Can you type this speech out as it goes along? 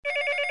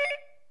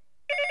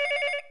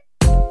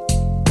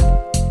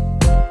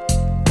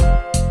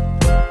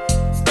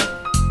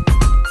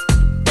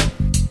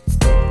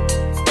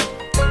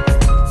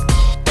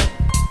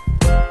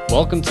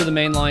Welcome to the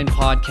Mainline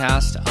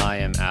Podcast. I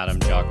am Adam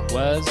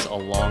Jacquez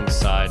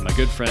alongside my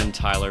good friend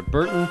Tyler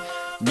Burton.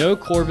 No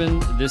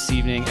Corbin this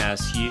evening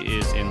as he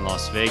is in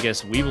Las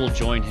Vegas. We will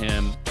join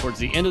him towards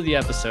the end of the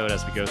episode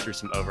as we go through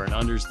some over and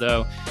unders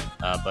though.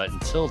 But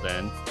until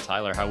then,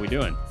 Tyler, how we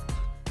doing?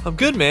 I'm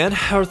good, man.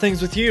 How are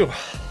things with you?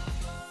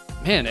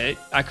 Man,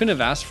 I couldn't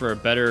have asked for a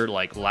better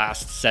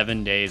last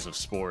 7 days of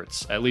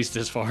sports, at least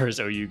as far as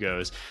OU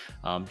goes.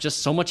 Just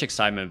so much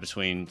excitement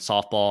between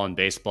softball and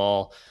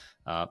baseball.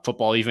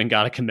 Football even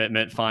got a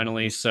commitment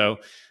finally. So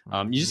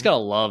you just got to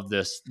love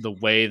the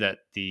way that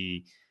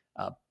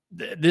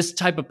this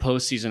type of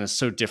postseason is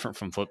so different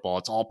from football.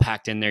 It's all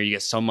packed in there. You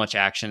get so much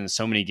action and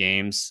so many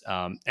games,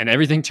 and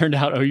everything turned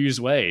out OU's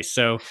way.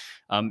 So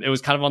it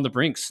was kind of on the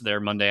brinks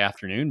there Monday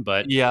afternoon,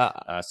 but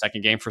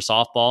second game for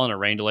softball and a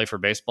rain delay for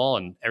baseball,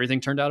 and everything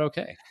turned out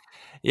okay.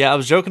 Yeah, I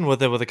was joking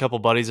with it with a couple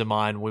buddies of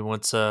mine. We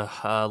went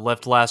to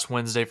left last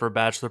Wednesday for a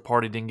bachelor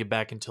party, didn't get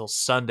back until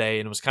Sunday,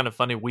 and it was kind of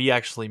funny. We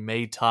actually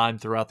made time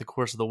throughout the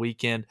course of the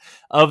weekend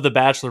of the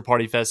bachelor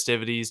party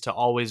festivities to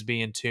always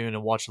be in tune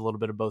and watch a little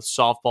bit of both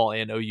softball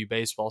and OU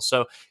baseball.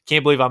 So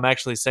can't believe I'm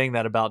actually saying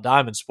that about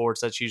Diamond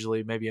Sports. That's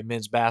usually maybe a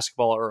men's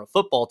basketball or a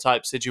football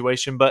type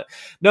situation, but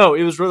no,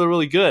 it was really,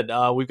 really good.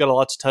 We've got a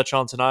lot to touch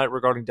on tonight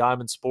regarding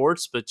Diamond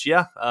Sports, but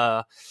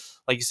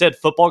like you said,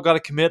 football got a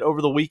commit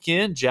over the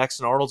weekend.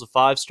 Jackson Arnold's a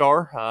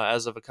 5-star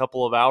as of a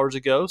couple of hours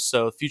ago.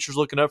 So the future's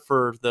looking up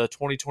for the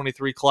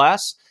 2023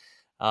 class.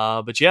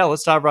 But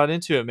let's dive right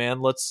into it, man.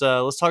 Let's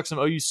talk some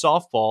OU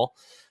softball.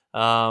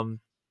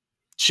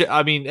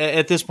 I mean,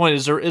 at this point,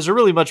 is there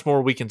really much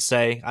more we can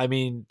say? I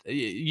mean,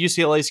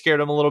 UCLA scared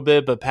them a little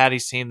bit, but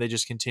Patty's team, they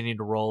just continue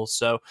to roll.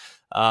 So,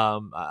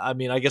 I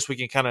mean, I guess we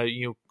can kind of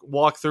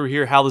walk through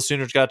here how the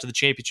Sooners got to the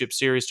championship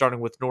series, starting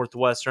with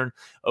Northwestern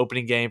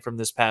opening game from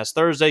this past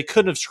Thursday.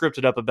 Couldn't have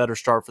scripted up a better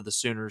start for the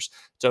Sooners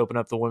to open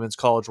up the Women's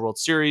College World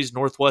Series.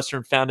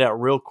 Northwestern found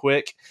out real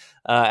quick,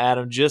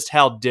 Adam, just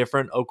how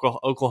different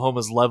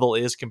Oklahoma's level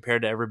is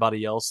compared to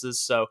everybody else's.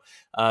 So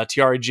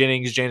Tiare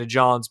Jennings, Jana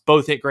Johns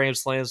both hit grand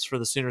slams for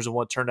the Sooners in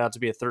what turned out to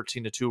be a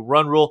 13-2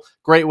 run rule.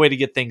 Great way to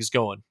get things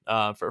going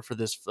for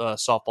this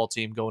softball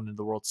team going into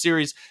the World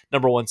Series.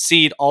 Number 1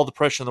 seed, all the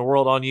pressure in the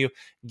world on you,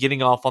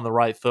 getting off on the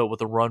right foot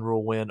with a run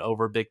rule win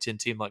over a Big Ten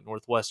team like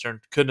Northwestern.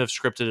 Couldn't have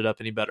scripted it up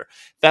any better.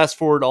 Fast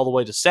forward all the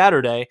way to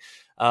Saturday.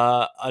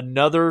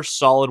 Another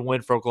solid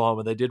win for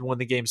Oklahoma. They did win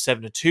the game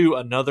 7-2.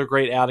 Another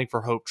great outing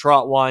for Hope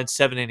Trotwine.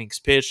 7 innings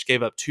pitched,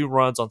 gave up 2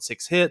 runs on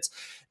 6 hits.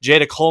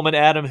 Jada Coleman,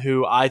 Adam,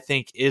 who I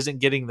think isn't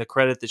getting the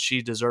credit that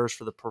she deserves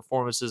for the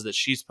performances that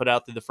she's put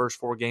out through the first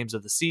 4 games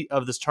of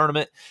this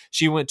tournament.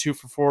 She went 2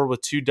 for 4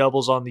 with 2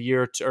 doubles on the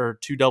year, or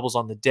 2 doubles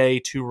on the day,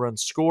 2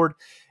 runs scored.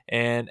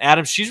 And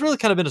Adam, she's really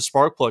kind of been a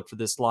spark plug for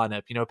this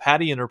lineup.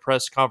 Patty in her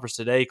press conference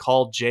today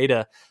called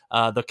Jada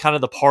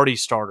the party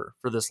starter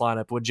for this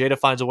lineup. When Jada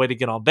finds a way to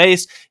get on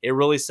base, it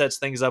really sets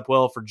things up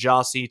well for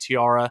Jossie,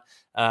 Tiara,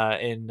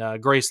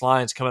 and Grace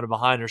Lyons coming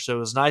behind her. So it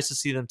was nice to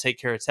see them take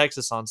care of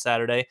Texas on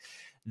Saturday.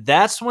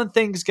 That's when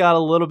things got a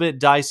little bit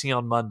dicey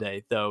on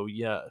Monday, though.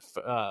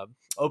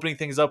 Opening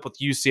things up with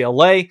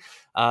UCLA,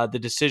 the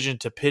decision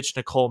to pitch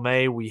Nicole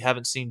May. We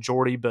haven't seen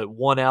Jordy, but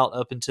 1 out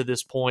up until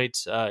this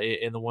point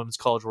in the Women's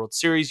College World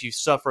Series. You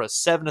suffer a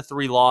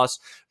 7-3 loss.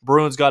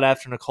 Bruins got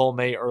after Nicole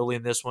May early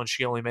in this one.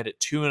 She only made it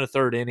 2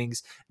 1/3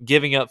 innings,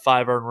 giving up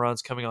 5 earned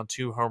runs, coming on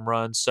 2 home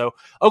runs. So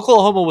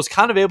Oklahoma was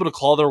kind of able to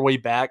claw their way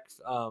back.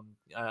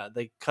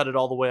 They cut it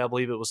all the way, I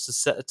believe it was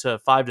to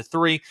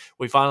 5-3.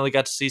 We finally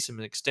got to see some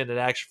extended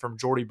action from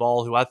Jordy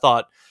Ball, who I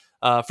thought,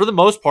 for the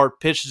most part,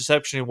 pitched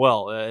exceptionally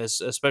well,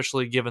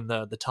 especially given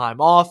the time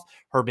off,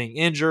 her being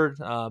injured,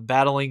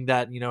 battling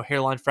that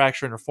hairline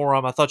fracture in her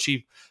forearm. I thought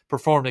she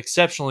performed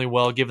exceptionally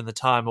well given the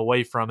time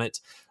away from it.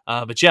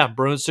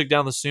 Bruins took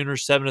down the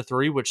Sooners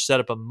 7-3, which set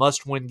up a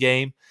must-win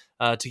game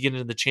to get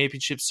into the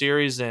championship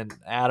series. And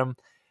Adam,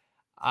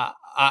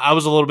 I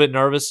was a little bit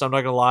nervous. I'm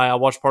not going to lie. I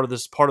watched part of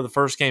the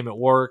first game at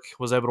work,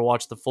 was able to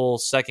watch the full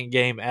second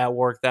game at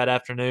work that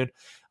afternoon.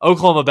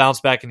 Oklahoma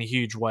bounced back in a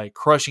huge way,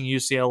 crushing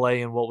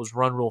UCLA in what was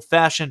run rule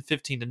fashion,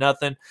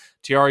 15-0.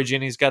 Tiare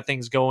Jennings got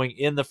things going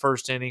in the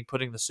first inning,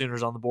 putting the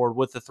Sooners on the board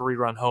with the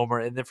 3-run homer.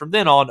 And then from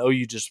then on,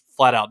 OU just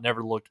flat out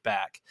never looked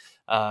back.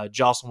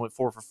 Jocelyn went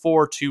 4 for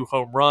 4, 2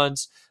 home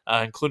runs,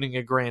 including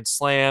a grand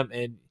slam.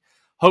 And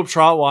Hope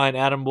Trotwine,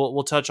 Adam,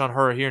 we'll touch on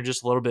her here in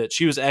just a little bit.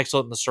 She was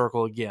excellent in the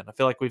circle again. I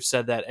feel like we've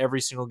said that every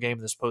single game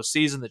in this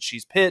postseason that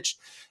she's pitched.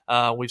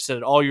 We've said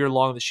it all year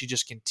long that she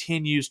just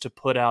continues to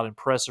put out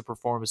impressive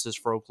performances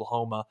for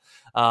Oklahoma.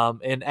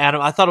 And Adam,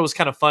 I thought it was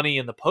kind of funny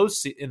in the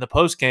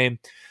post game.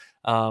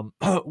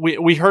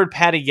 We heard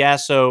Patty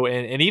Gasso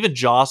and even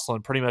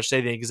Jocelyn pretty much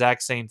say the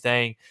exact same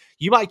thing.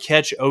 You might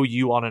catch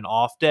OU on an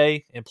off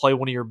day and play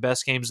one of your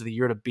best games of the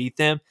year to beat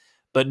them,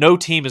 but no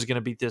team is going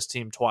to beat this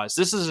team twice.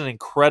 This is an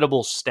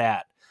incredible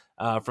stat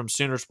from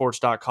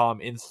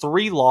Soonersports.com. In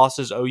 3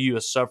 losses OU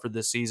has suffered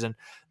this season,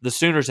 the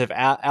Sooners have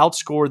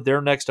outscored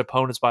their next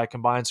opponents by a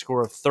combined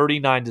score of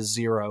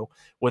 39-0,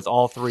 with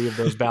all 3 of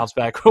those bounce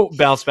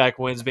back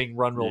wins being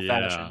run rule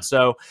fashion.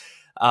 So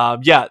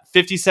Yeah,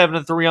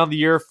 57-3 on the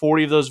year,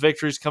 40 of those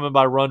victories coming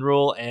by run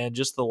rule. And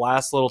just the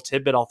last little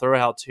tidbit I'll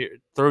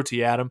throw to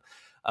you, Adam.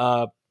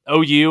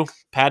 OU,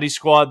 Patty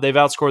squad, they've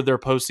outscored their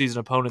postseason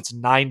opponents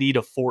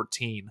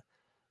 90-14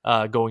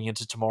 going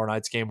into tomorrow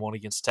night's game one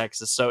against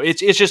Texas. So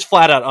it's just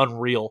flat out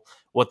unreal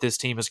what this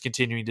team is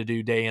continuing to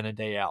do day in and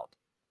day out.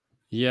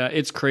 Yeah,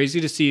 it's crazy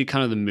to see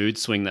kind of the mood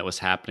swing that was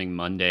happening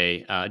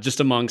Monday, just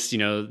amongst, the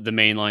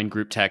mainline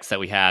group text that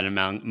we had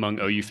among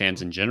OU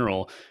fans in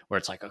general, where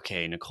it's like,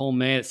 okay, Nicole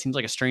May, it seems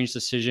like a strange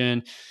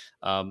decision.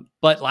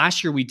 But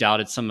last year we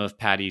doubted some of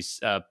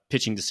Patty's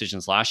pitching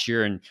decisions last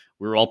year, and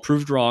we were all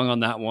proved wrong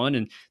on that one.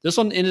 And this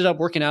one ended up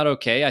working out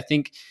okay. I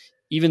think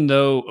even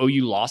though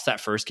OU lost that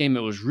first game,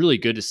 it was really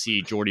good to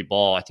see Jordy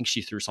Ball. I think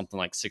she threw something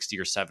like 60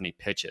 or 70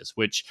 pitches,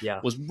 which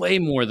was way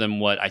more than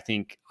what I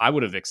think I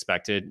would have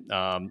expected.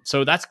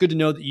 So that's good to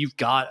know that you've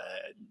got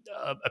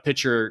a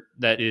pitcher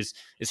that is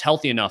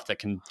healthy enough that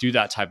can do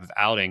that type of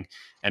outing.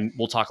 And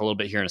we'll talk a little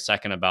bit here in a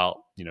second about,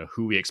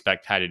 who we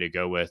expect Patty to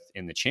go with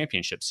in the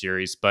championship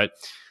series. But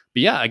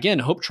yeah, again,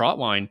 Hope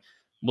Trotwine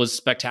was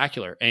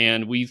spectacular.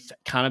 And we've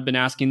kind of been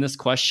asking this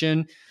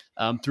question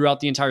throughout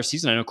the entire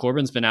season. I know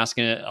Corbin's been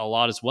asking it a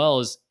lot as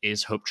well.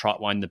 Is Hope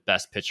Trotwine the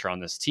best pitcher on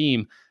this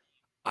team?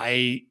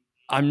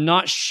 I'm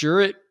not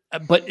sure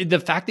but the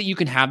fact that you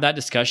can have that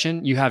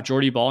discussion, you have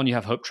Jordy Ball and you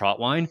have Hope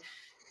Trotwine,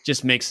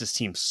 just makes this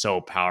team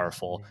so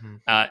powerful.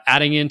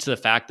 Adding into the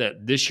fact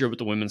that this year with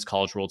the Women's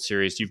College World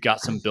Series, you've got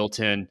some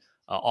built-in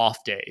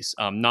off days.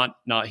 Not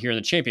here in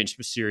the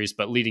championship series,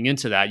 but leading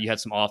into that, you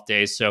had some off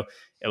days. So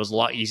it was a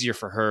lot easier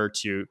for her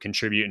to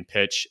contribute and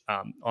pitch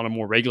on a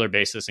more regular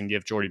basis and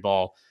give Jordy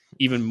Ball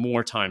even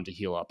more time to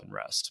heal up and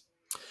rest.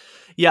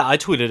 Yeah, I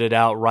tweeted it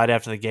out right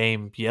after the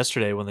game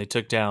yesterday when they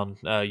took down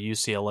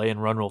UCLA in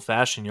run rule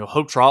fashion.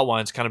 Hope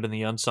Trotwine's kind of been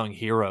the unsung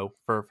hero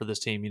for this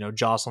team.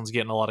 Jocelyn's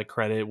getting a lot of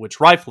credit, which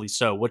rightfully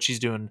so. What she's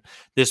doing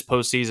this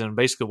postseason,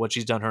 basically what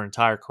she's done her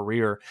entire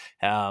career,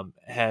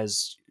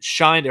 has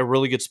shined a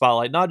really good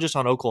spotlight, not just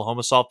on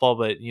Oklahoma softball,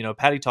 but,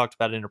 Patty talked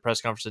about it in her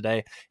press conference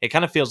today. It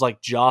kind of feels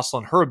like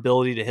Jocelyn, her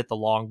ability to hit the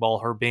long ball,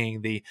 her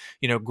being the,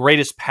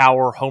 greatest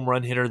power home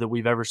run hitter that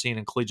we've ever seen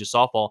in collegiate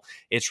softball,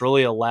 it's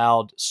really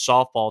allowed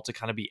softball to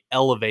kind of be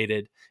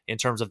elevated in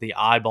terms of the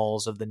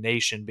eyeballs of the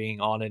nation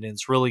being on it. And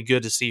it's really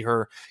good to see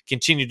her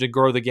continue to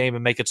grow the game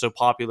and make it so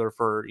popular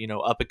for,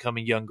 up and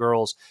coming young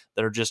girls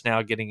that are just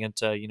now getting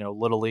into,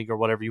 Little League or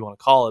whatever you want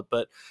to call it.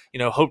 But,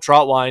 Hope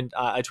Trotwine,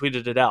 I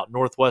tweeted it out.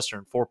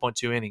 Northwestern,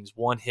 4.2 innings,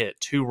 1 hit,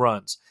 2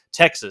 runs.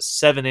 Texas,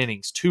 7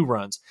 innings, 2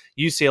 runs.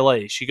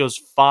 UCLA, she goes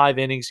 5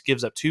 innings,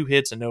 gives up 2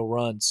 hits and no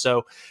runs.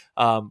 So,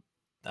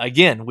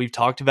 again, we've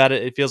talked about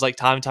it. It feels like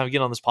time and time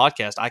again on this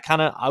podcast.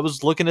 I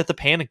was looking at the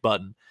panic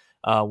button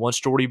once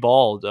Jordy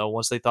balled,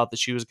 once they thought that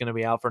she was going to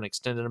be out for an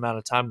extended amount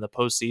of time in the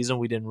postseason.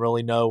 We didn't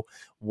really know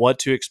what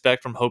to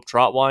expect from Hope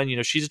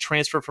Trotwine. She's a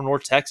transfer from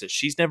North Texas.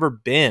 She's never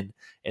been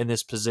in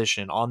this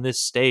position on this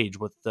stage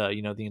with the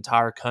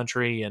entire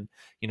country and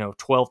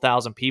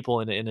 12,000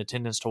 people in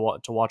attendance to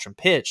watch them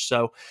pitch.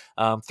 So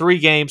 3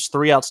 games,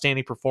 3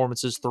 outstanding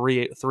performances,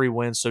 three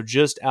wins. So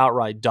just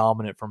outright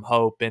dominant from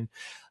Hope. And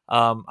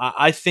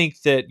I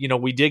think that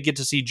we did get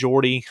to see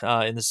Jordy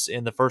in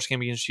the first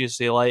game against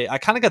UCLA. I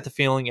kind of got the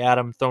feeling,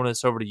 Adam, throwing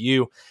this over to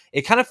you,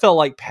 it kind of felt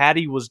like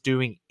Patty was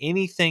doing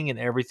anything and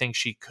everything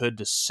she could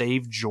to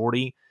save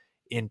Jordy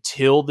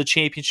until the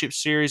championship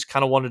series.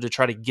 Kind of wanted to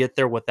try to get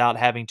there without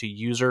having to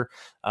use her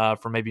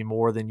for maybe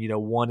more than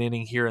 1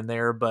 inning here and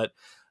there, but.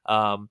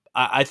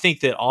 I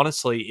think that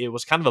honestly, it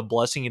was kind of a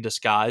blessing in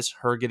disguise,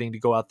 her getting to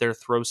go out there,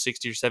 throw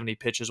 60 or 70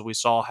 pitches. We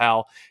saw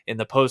how in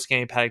the post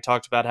game, Patty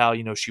talked about how,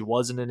 she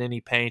wasn't in any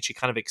pain. She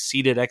kind of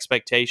exceeded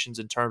expectations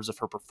in terms of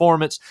her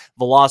performance.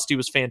 Velocity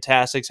was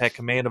fantastic, had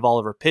command of all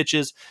of her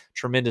pitches,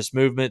 tremendous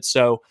movement.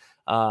 So,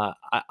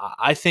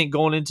 I think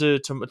going into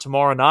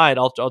tomorrow night,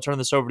 I'll turn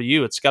this over to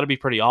you. It's got to be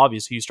pretty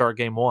obvious who you start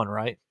game 1,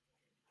 right?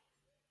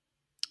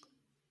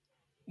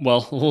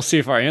 Well, we'll see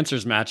if our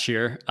answers match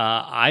here.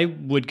 I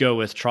would go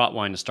with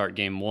Trotwine to start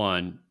game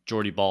 1,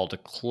 Jordy Ball to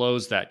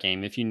close that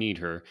game if you need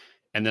her,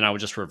 and then I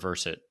would just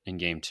reverse it in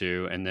game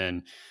 2. And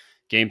then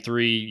game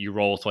 3, you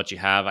roll with what you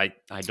have. I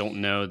don't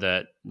know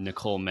that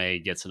Nicole May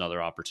gets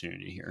another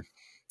opportunity here.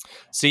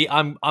 See,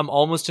 I'm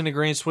almost in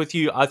agreement with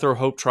you. I throw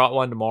Hope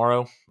Trotwine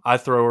tomorrow. I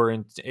throw her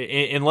in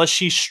unless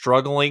she's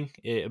struggling.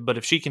 But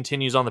if she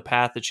continues on the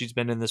path that she's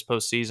been in this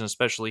postseason,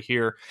 especially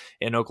here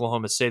in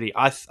Oklahoma City,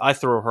 I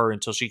throw her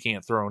until she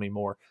can't throw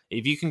anymore.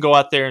 If you can go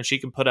out there and she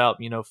can put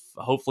out,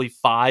 hopefully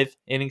 5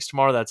 innings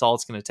tomorrow, that's all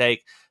it's going to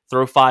take.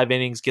 Throw 5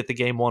 innings, get the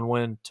game 1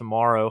 win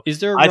tomorrow. Is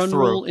there a run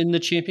rule in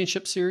the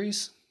championship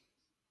series?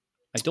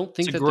 I don't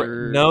think that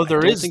there. No,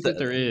 there is. That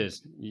there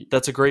is.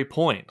 That's a great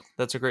point.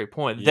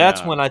 Yeah.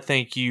 That's when I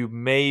think you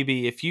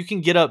maybe, if you can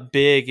get up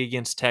big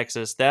against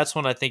Texas, that's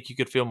when I think you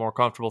could feel more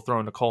comfortable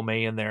throwing Nicole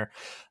May in there.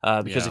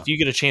 Because if you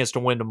get a chance to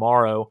win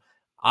tomorrow,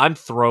 I'm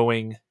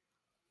throwing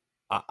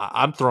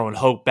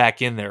Hope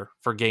back in there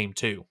for game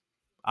 2.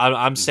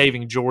 I'm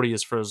saving Jordy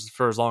for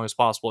as long as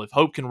possible.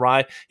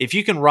 If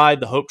you can ride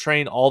the Hope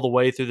train all the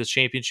way through this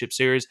championship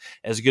series,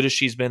 as good as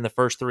she's been the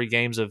first 3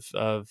 games of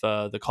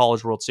the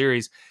College World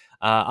Series,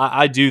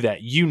 I do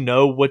that. You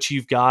know what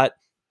you've got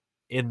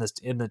in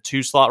the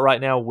 2 slot right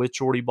now with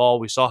Jordy Ball.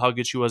 We saw how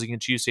good she was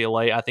against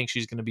UCLA. I think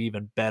she's going to be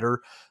even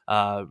better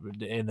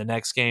in the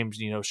next games.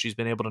 She's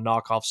been able to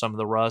knock off some of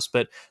the rust,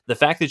 but the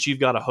fact that you've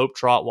got a Hope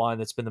Trotwine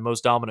that's been the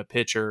most dominant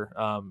pitcher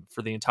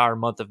for the entire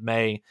month of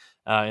May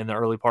in the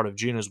early part of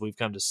June, as we've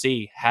come to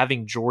see,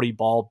 having Jordy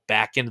Ball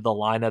back into the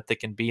lineup that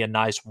can be a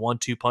nice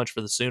 1-2 punch for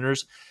the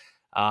Sooners.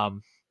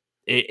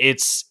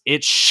 It's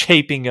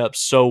shaping up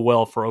so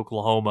well for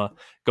Oklahoma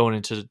going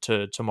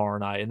into tomorrow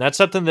night, and that's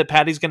something that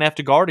Patty's going to have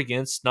to guard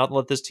against. Not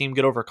let this team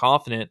get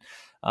overconfident,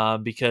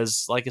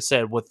 because, like I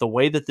said, with the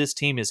way that this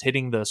team is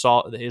hitting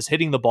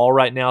the ball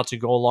right now, to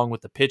go along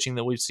with the pitching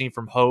that we've seen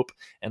from Hope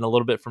and a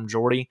little bit from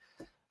Jordy,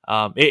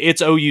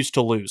 it's OU's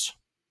to lose.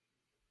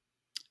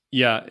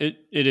 Yeah,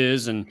 it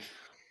is, and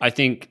I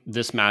think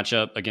this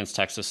matchup against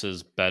Texas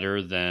is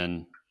better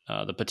than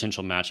the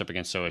potential matchup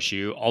against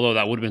OSU, although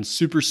that would have been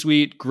super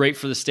sweet, great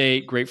for the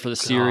state, great for the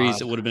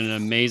series. It would have been an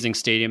amazing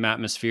stadium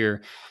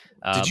atmosphere.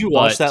 Did you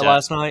watch that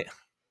last night?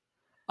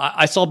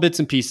 I saw bits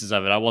and pieces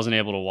of it. I wasn't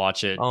able to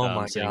watch it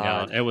sitting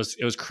down. It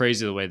was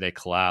crazy the way they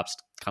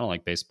collapsed, kind of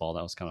like baseball.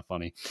 That was kind of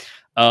funny.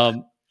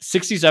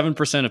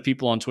 67% of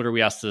people on Twitter,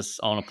 we asked this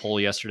on a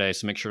poll yesterday,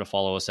 so make sure to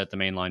follow us at the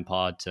Mainline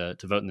Pod to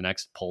vote in the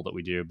next poll that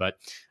we do. But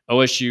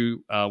OSU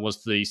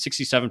was the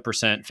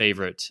 67%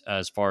 favorite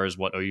as far as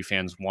what OU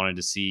fans wanted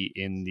to see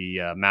in the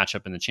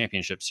matchup in the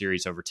championship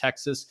series over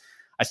Texas.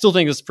 I still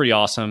think it's pretty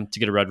awesome to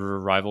get a Red River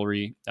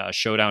rivalry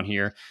showdown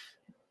here.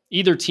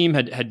 Either team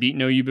had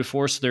beaten OU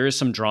before, so there is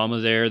some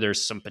drama there.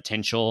 There's some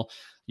potential.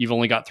 You've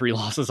only got 3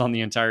 losses on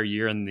the entire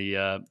year, and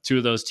the 2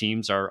 of those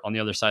teams are on the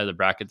other side of the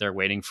bracket. They're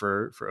waiting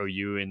for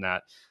OU in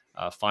that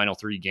final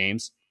 3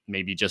 games,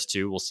 maybe just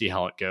 2. We'll see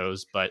how it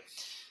goes. But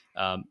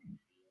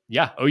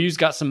OU's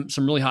got some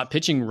really hot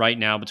pitching right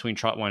now between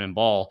Trotwine and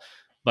Ball.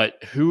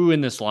 But who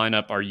in this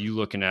lineup are you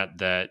looking at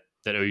that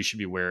OU should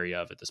be wary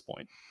of at this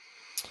point?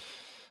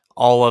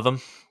 All of them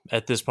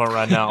at this point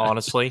right now,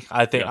 honestly.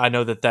 I think I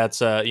know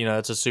that's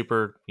it's a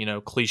super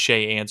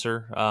cliche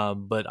answer,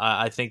 but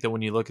I think that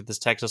when you look at this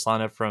Texas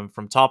lineup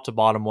from top to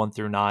bottom, 1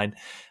 through 9,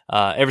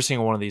 every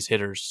single one of these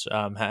hitters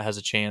has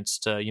a chance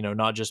to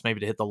not just maybe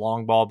to hit the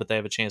long ball, but they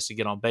have a chance to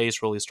get on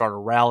base, really start a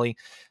rally.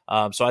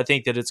 So I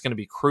think that it's going to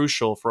be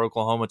crucial for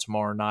Oklahoma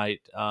tomorrow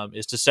night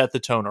is to set the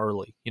tone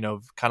early.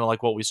 Kind of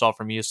like what we saw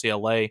from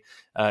UCLA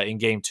in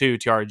Game 2.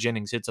 Tiara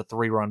Jennings hits a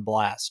 3-run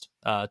blast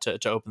to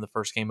open the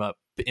first game up.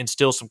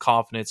 Instill some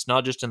confidence,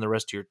 not just in the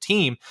rest of your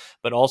team,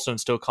 but also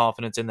instill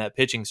confidence in that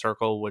pitching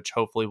circle, which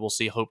hopefully we'll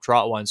see Hope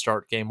Trotwine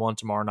start Game 1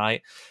 tomorrow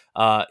night.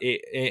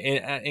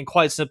 And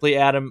quite simply,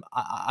 Adam,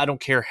 I don't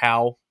care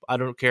how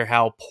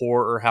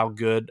poor or how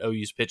good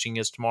OU's pitching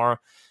is tomorrow.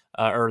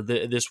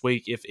 This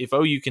week, if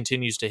OU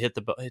continues to hit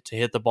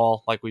the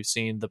ball like we've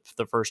seen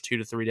the first 2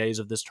 to 3 days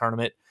of this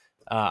tournament,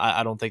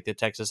 I don't think that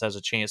Texas has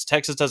a chance.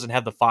 Texas doesn't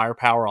have the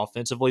firepower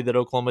offensively that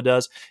Oklahoma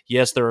does.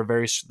 Yes, they're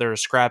a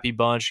scrappy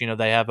bunch.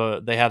 They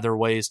have their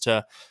ways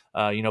to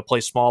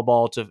play small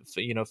ball to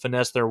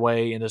finesse their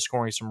way into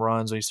scoring some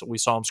runs. We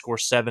saw them score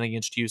 7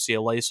 against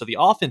UCLA. So the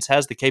offense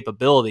has the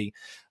capability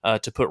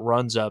to put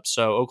runs up.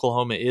 So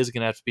Oklahoma is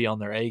going to have to be on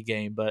their A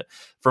game. But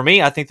for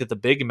me, I think that the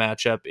big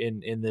matchup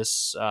in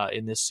this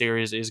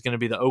series is going to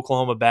be the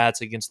Oklahoma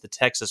bats against the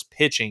Texas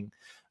pitching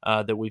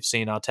that we've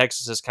seen. Now,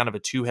 Texas is kind of a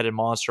 2-headed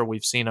monster.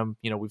 We've seen them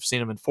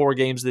in 4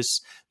 games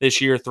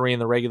this year, 3 in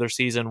the regular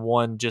season,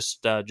 1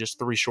 just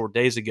 3 short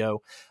days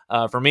ago.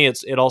 For me,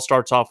 it all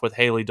starts off with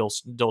Haley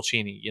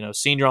Dolcini,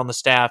 senior on the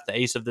staff, the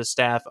ace of this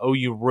staff.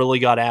 OU really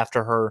got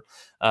after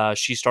her.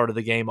 She started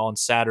the game on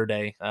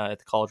Saturday at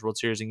the College World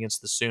Series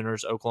against the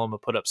Sooners. Oklahoma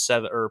put up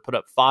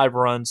 5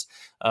 runs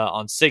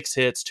on 6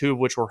 hits, 2 of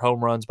which were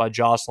home runs by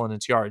Jocelyn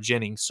and Tiara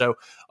Jennings. So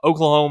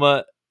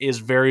Oklahoma is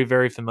very,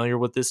 very familiar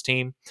with this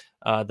team.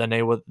 They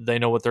know what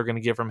they're going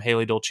to get from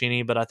Haley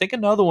Dolcini. But I think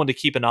another one to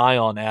keep an eye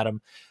on,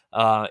 Adam,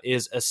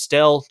 is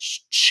Estelle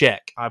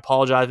Czech. I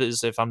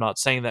apologize if I'm not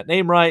saying that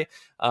name right.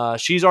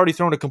 She's already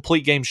thrown a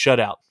complete game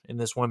shutout in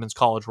this Women's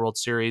College World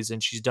Series,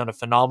 and she's done a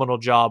phenomenal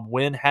job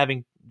when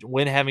having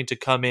to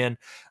come in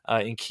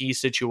key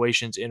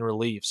situations in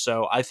relief.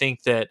 So I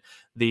think that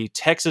the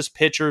Texas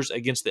pitchers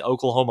against the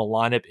Oklahoma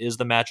lineup is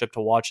the matchup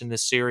to watch in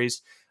this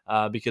series.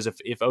 Because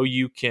if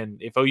OU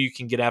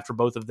can get after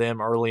both of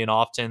them early and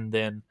often,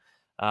 then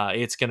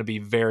it's going to be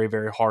very,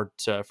 very hard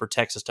for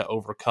Texas to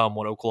overcome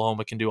what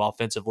Oklahoma can do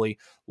offensively,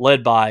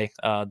 led by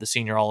the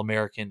senior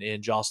All-American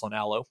in Jocelyn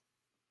Allo.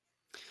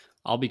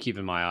 I'll be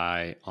keeping my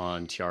eye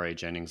on Tiara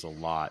Jennings a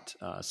lot,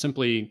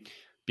 simply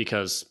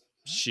because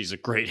she's a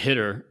great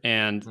hitter,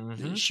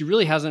 and she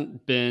really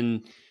hasn't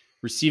been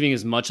receiving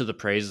as much of the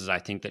praise as I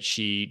think that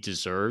she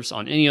deserves.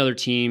 On any other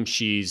team,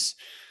 she's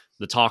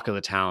the talk of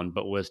the town,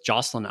 but with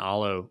Jocelyn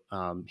Allo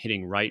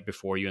hitting right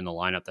before you in the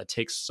lineup, that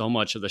takes so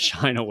much of the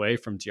shine away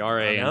from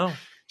Tiara. And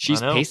I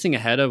she's know. pacing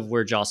ahead of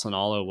where Jocelyn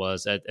Allo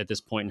was at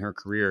this point in her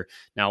career.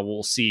 Now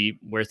we'll see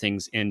where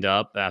things end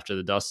up after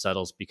the dust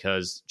settles,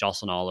 because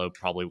Jocelyn Allo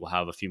probably will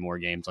have a few more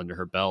games under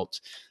her belt,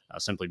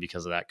 simply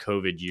because of that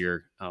COVID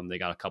year. They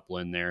got a couple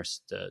in there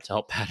to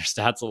help pad her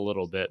stats a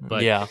little bit.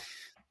 But Yeah.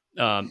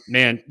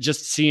 man,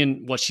 just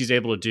seeing what she's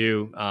able to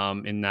do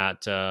in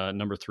that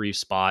number 3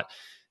 spot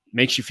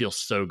makes you feel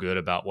so good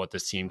about what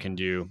this team can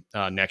do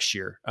next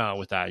year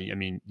with that. I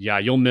mean, yeah,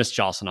 you'll miss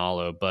Jocelyn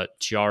Allo, but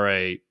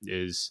Chiare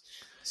is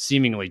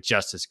seemingly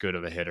just as good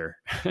of a hitter.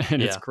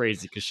 And it's Yeah.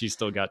 crazy because she's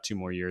still got 2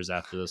 more years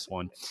after this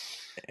one.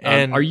 Are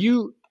And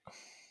you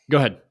Go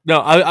ahead? no,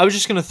 I was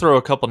just going to throw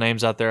a couple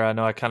names out there. I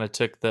know I kind of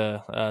took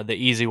the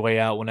easy way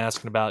out when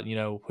asking about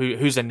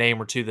who's a name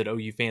or two that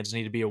OU fans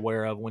need to be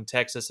aware of when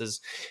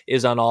Texas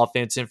is on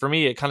offense. And for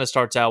me, it kind of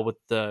starts out with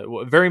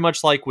the very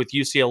much like with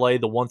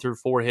UCLA, the 1 through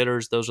 4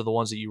 hitters. Those are the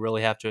ones that you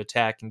really have to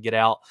attack and get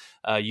out.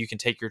 You can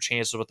take your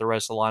chances with the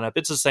rest of the lineup.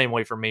 It's the same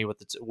way for me with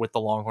the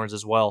Longhorns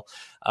as well.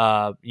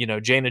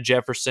 Jana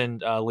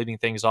Jefferson leading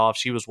things off.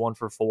 She was 1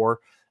 for 4.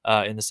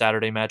 In the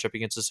Saturday matchup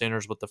against the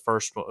Sooners, with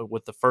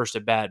the first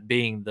at bat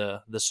being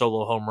the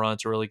solo home run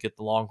to really get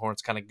the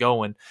Longhorns kind of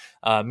going.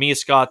 Mia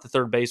Scott, the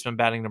third baseman,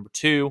 batting number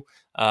 2.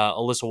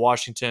 Alyssa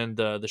Washington,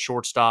 the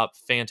shortstop,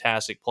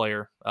 fantastic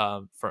player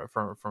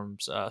from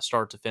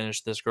start to finish.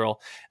 This girl,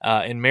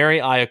 and Mary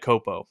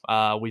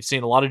Iacopo. We've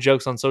seen a lot of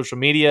jokes on social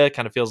media.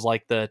 Kind of feels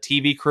like the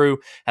TV crew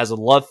has a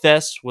love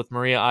fest with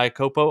Maria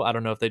Iacopo. I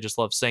don't know if they just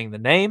love saying the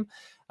name.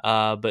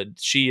 But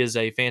she is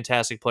a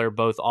fantastic player,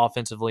 both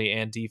offensively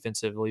and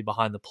defensively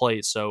behind the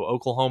plate. So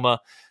Oklahoma,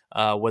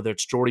 whether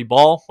it's Jordy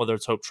Ball, whether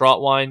it's Hope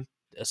Trotwine,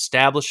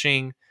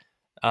 establishing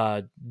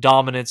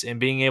dominance and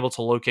being able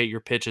to locate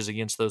your pitches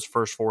against those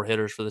first 4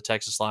 hitters for the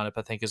Texas lineup,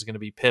 I think is going to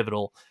be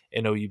pivotal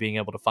in OU being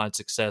able to find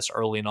success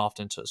early and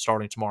often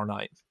starting tomorrow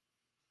night.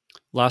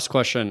 Last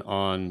question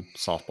on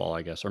softball,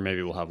 I guess, or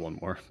maybe we'll have one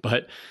more.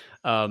 But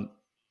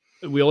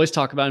we always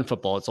talk about in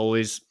football, it's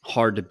always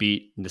hard to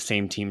beat the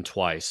same team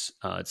twice.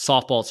 It's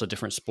softball, it's a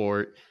different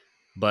sport,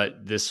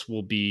 but this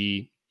will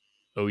be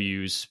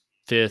OU's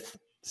 5th,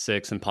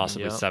 6th, and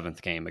possibly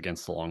 7th game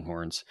against the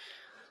Longhorns.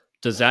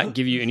 Does that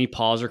give you any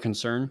pause or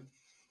concern?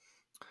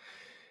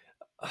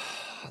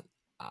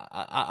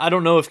 I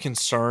don't know if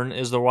concern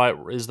is the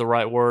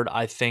right word.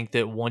 I think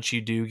that once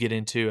you do get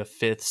into a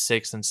 5th,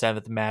 6th, and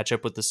 7th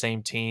matchup with the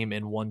same team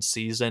in one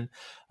season,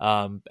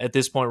 at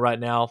this point right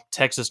now,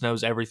 Texas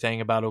knows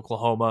everything about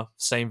Oklahoma.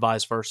 Same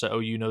vice versa.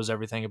 OU knows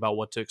everything about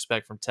what to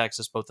expect from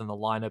Texas, both in the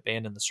lineup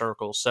and in the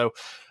circle. So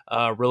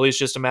really, it's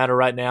just a matter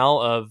right now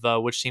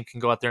of which team can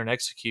go out there and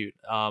execute.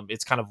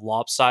 It's kind of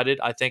lopsided.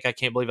 I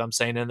can't believe I'm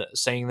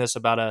saying this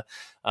about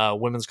a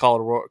women's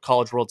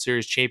college World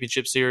Series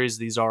championship series.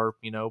 These are,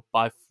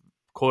 by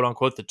quote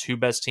unquote the 2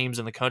 best teams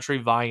in the country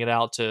vying it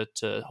out to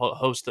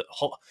hoist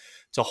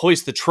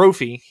the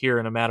trophy here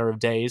in a matter of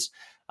days.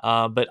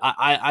 But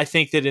I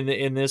think that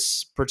in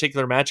this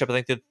particular matchup,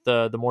 I think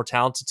that the more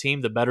talented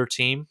team, the better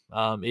team,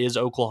 is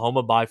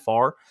Oklahoma by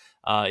far.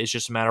 It's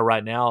just a matter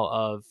right now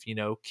of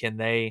can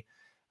they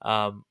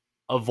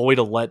avoid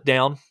a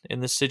letdown in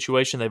this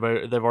situation. They've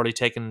already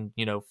taken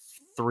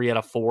 3 out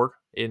of 4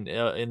 in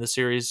the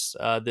series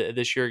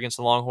this year against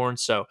the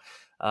Longhorns. So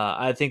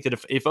I think that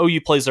if OU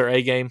plays their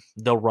A game,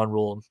 they'll run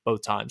rule them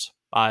both times.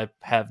 I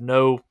have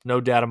no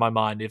doubt in my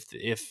mind.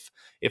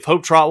 If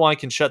Hope Trotwine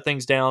can shut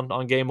things down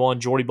on game 1,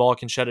 Jordy Ball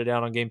can shut it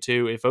down on game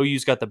 2. If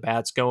OU's got the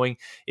bats going,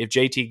 if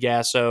JT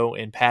Gasso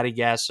and Patty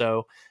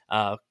Gasso,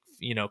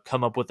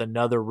 come up with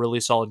another really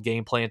solid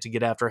game plan to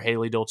get after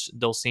Haley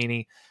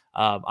Dulcini,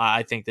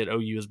 I think that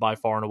OU is by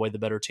far and away the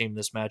better team in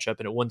this matchup,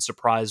 and it wouldn't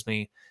surprise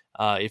me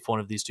if one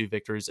of these 2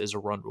 victories is a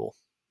run rule.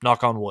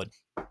 Knock on wood.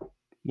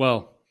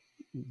 Well,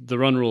 the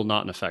run rule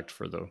not in effect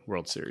for the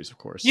World Series, of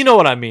course. You know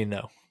what I mean,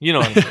 though. You know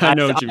what I mean. I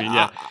know what you mean.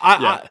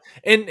 Yeah.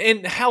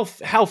 And how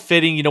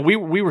fitting.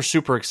 We were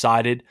super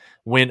excited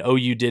when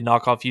OU did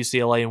knock off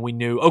UCLA, and we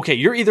knew, okay,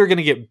 you're either going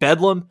to get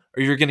Bedlam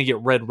or you're going to get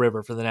Red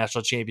River for the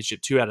national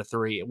championship, 2 out of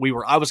 3.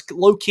 I was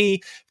low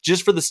key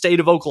just for the state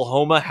of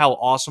Oklahoma. How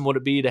awesome would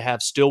it be to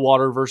have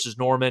Stillwater versus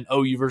Norman,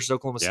 OU versus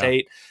Oklahoma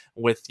State,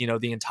 with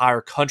the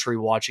entire country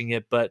watching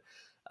it? But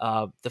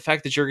the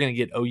fact that you're going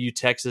to get OU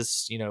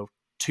Texas,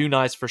 2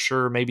 nights for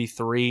sure, maybe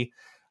 3.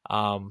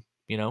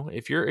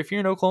 If you're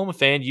an Oklahoma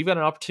fan, you've got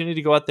an opportunity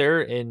to go out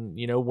there and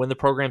win the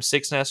program's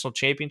 6th national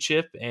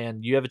championship,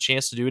 and you have a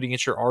chance to do it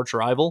against your arch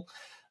rival,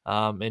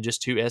 and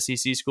just 2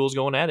 SEC schools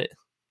going at it.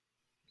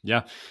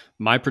 Yeah,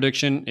 my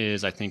prediction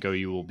is I think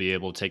OU will be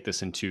able to take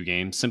this in 2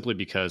 games, simply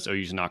because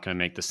OU's not going to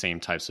make the same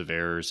types of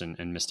errors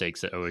and mistakes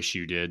that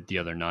OSU did the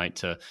other night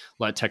to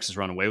let Texas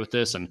run away with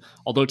this. And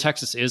although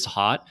Texas is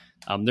hot,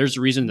 there's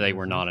a reason they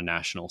were not a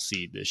national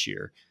seed this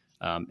year.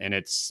 And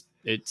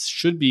it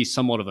should be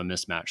somewhat of a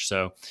mismatch.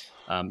 So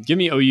give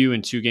me OU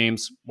in 2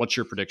 games. What's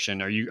your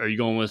prediction? Are you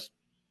going with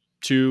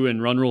 2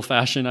 in run rule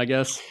fashion, I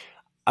guess?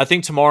 I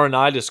think tomorrow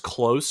night is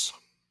close.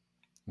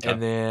 Okay.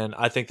 And then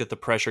I think that the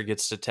pressure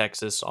gets to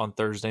Texas on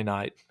Thursday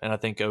night, and I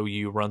think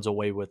OU runs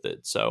away with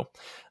it. So,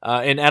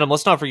 and Adam,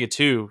 let's not forget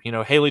too.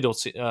 Haley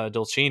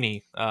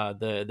Dolcini,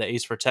 the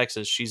ace for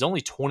Texas, she's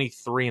only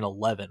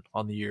 23-11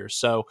 on the year.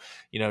 So,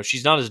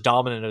 she's not as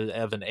dominant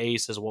of an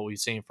ace as what we've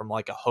seen from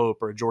like a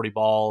Hope or a Jordy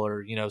Ball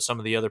or some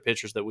of the other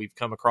pitchers that we've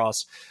come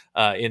across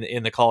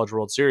in the College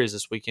World Series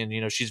this weekend.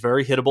 She's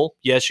very hittable.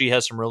 Yes, she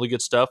has some really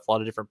good stuff, a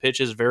lot of different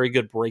pitches. Very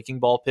good breaking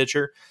ball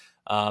pitcher.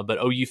 But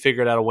OU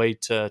figured out a way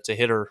to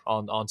hit her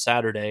on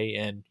Saturday,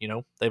 and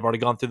they've already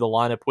gone through the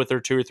lineup with her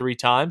 2 or 3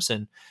 times,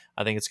 and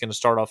I think it's going to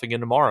start off again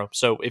tomorrow.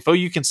 So if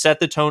OU can set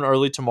the tone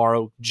early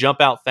tomorrow,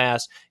 jump out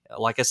fast,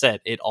 like I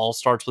said, it all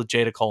starts with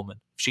Jada Coleman.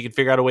 If she can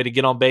figure out a way to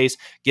get on base,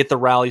 get the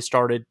rally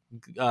started,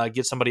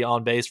 get somebody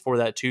on base for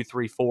that 2,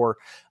 3, 4,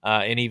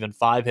 and even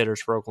 5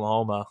 hitters for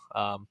Oklahoma.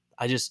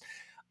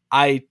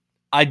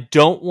 I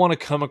don't want to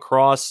come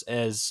across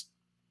as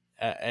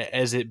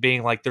it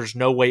being like there's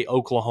no way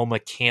Oklahoma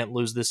can't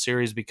lose this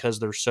series because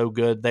they're so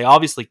good. They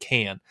obviously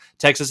can.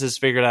 Texas has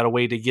figured out a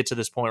way to get to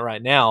this point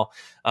right now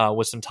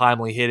with some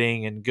timely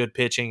hitting and good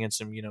pitching and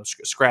some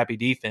scrappy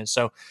defense.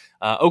 So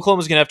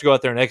Oklahoma's going to have to go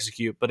out there and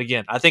execute. But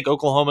again, I think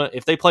Oklahoma,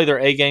 if they play their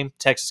A game,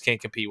 Texas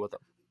can't compete with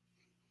them.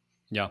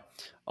 Yeah.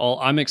 Well,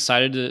 I'm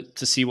excited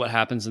to see what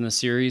happens in the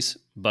series,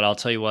 but I'll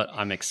tell you what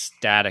I'm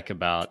ecstatic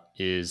about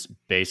is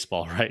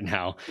baseball right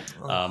now.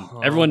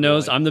 Everyone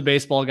knows I'm the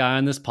baseball guy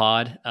on this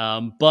pod,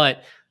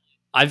 but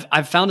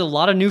I've found a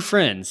lot of new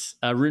friends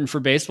rooting for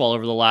baseball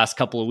over the last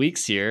couple of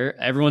weeks here.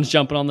 Everyone's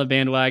jumping on the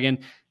bandwagon,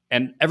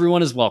 and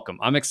everyone is welcome.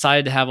 I'm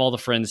excited to have all the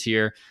friends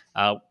here.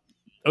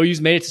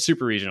 OU's made it to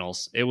Super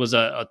Regionals. It was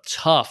a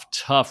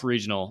tough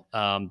regional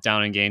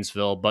down in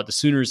Gainesville, but the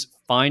Sooners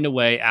find a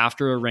way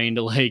after a rain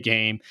delay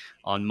game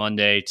on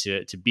Monday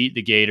to beat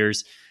the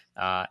Gators,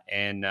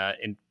 and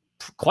in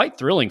quite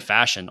thrilling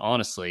fashion.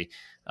 Honestly,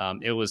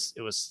 it was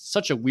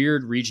such a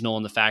weird regional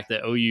in the fact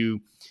that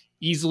OU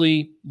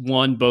easily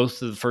won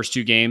both of the first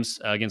 2 games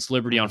against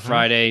Liberty on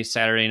Friday,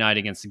 Saturday night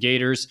against the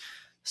Gators.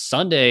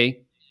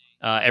 Sunday,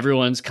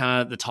 everyone's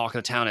kind of the talk of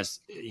the town is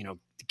the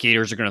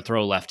Gators are going to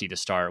throw lefty to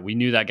start. We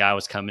knew that guy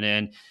was coming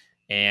in,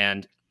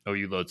 and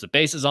OU loads the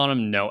bases on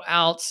him, no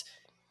outs.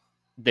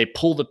 They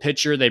pull the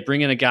pitcher. They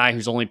bring in a guy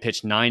who's only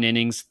pitched 9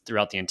 innings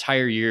throughout the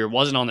entire year,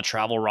 wasn't on the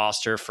travel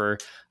roster for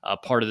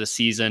part of the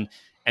season,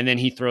 and then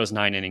he throws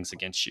 9 innings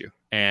against you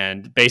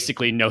and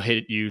basically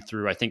no-hit you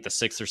through, I think, the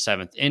 6th or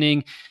 7th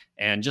inning,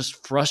 and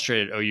just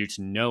frustrated OU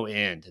to no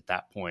end at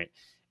that point.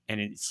 And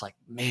it's like,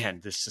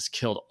 man, this just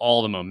killed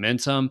all the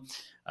momentum.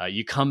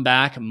 You come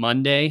back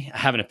Monday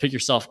having to pick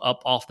yourself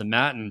up off the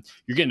mat, and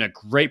you're getting a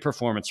great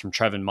performance from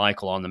Trevin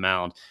Michael on the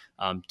mound.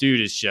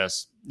 Dude is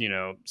just,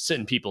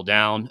 sitting people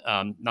down.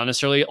 Not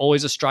necessarily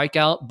always a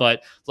strikeout,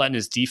 but letting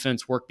his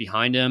defense work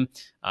behind him.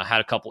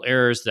 Had a couple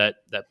errors that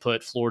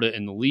put Florida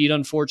in the lead,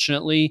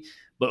 unfortunately,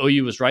 but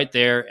OU was right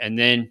there. And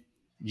then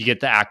you get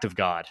the act of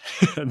God,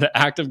 the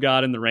act of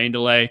God in the rain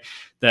delay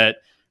that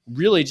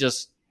really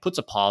just puts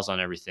a pause on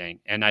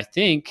everything. And I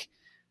think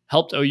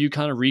helped OU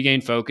kind of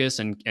regain focus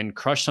and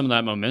crush some of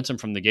that momentum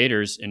from the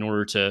Gators in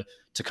order to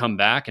come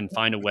back and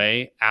find a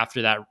way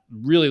after that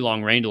really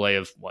long rain delay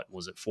of, what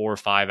was it, 4 or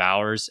 5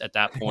 hours at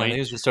that point? I think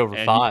it was just over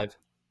 5.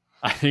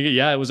 I think,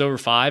 it was over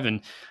 5.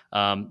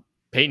 And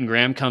Peyton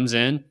Graham comes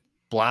in,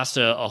 blasts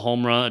a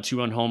home run, a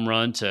 2-run home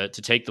run to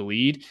take the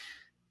lead.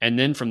 And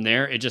then from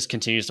there, it just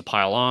continues to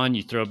pile on.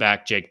 You throw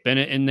back Jake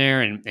Bennett in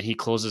there, and he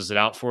closes it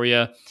out for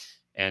you.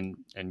 And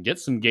get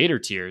some Gator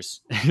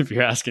tears, if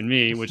you're asking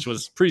me, which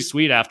was pretty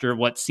sweet after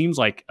what seems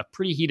like a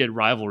pretty heated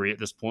rivalry at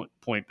this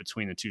point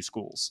between the 2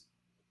 schools.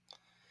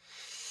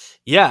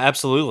 Yeah,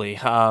 absolutely.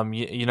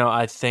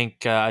 I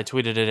think I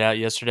tweeted it out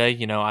yesterday.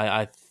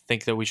 I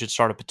think that we should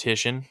start a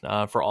petition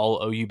for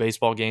all OU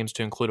baseball games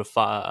to include a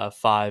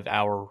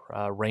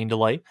 5-hour rain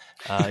delay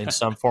in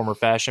some form or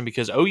fashion,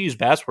 because OU's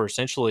bats were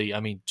essentially,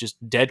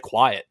 just dead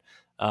quiet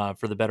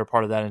for the better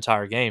part of that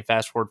entire game.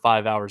 Fast forward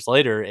 5 hours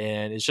later,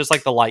 and it's just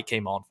like the light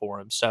came on for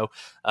him. So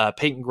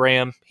Peyton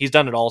Graham, he's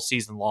done it all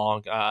season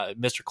long.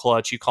 Mr.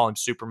 Clutch, you call him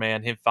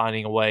Superman, him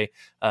finding a way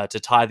to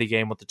tie the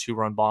game with the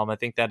 2-run bomb. I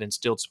think that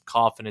instilled some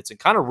confidence and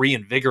kind of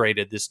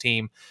reinvigorated this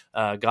team,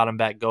 got him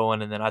back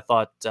going. And then I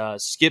thought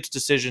Skip's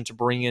decision to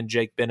bring in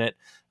Jake Bennett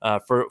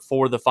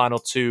for the final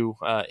 2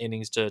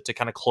 innings to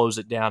kind of close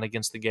it down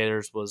against the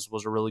Gators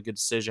was a really good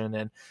decision.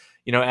 And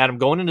Adam,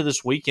 going into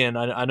this weekend,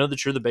 I know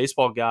that you're the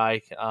baseball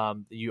guy.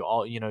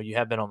 You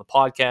have been on the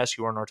podcast.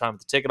 You were in our time at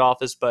the ticket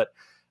office, but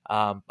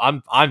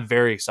I'm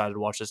very excited to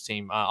watch this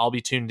team. I'll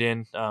be tuned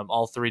in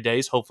all 3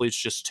 days. Hopefully, it's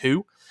just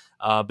 2.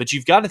 But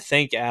you've got to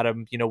think,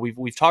 Adam.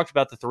 We've talked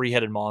about the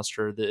 3-headed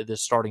monster, the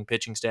starting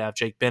pitching staff: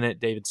 Jake Bennett,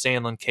 David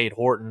Sandlin, Cade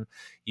Horton.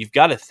 You've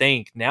got to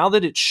think now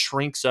that it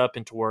shrinks up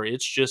into where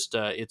it's just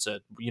it's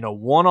a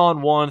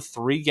 1-on-1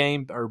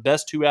 3-game or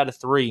best 2 out of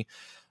 3.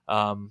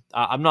 I'm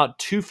not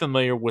too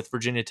familiar with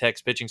Virginia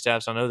Tech's pitching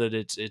staffs. I know that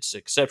it's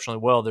exceptionally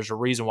well. There's a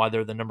reason why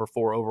they're the number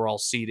 4 overall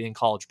seed in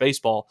college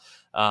baseball.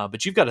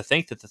 But you've got to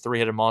think that the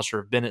 3-headed monster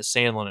of Bennett,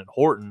 Sandlin, and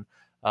Horton,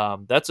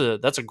 that's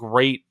a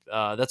great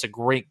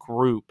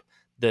group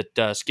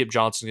that Skip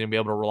Johnson's going to be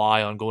able to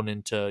rely on going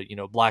into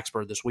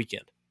Blacksburg this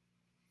weekend.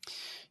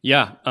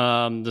 Yeah,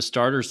 the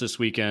starters this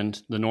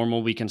weekend, the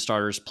normal weekend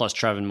starters plus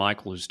Trevin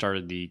Michael, who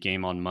started the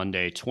game on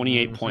Monday,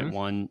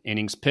 28.1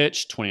 innings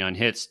pitched, 29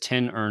 hits,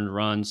 10 earned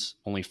runs,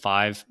 only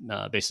 5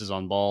 bases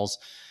on balls,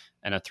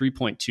 and a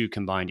 3.2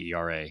 combined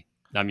ERA.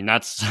 I mean,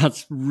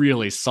 that's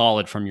really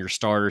solid from your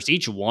starters.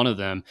 Each one of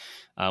them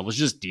was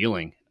just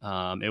dealing.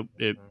 There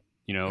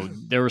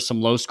were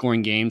some low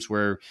scoring games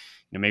where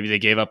maybe they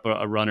gave up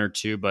a run or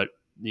two, but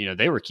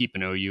they were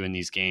keeping OU in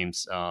these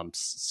games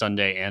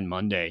Sunday and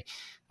Monday.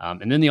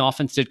 And then the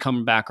offense did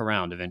come back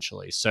around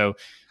eventually. So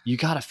you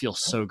got to feel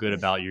so good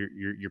about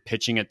your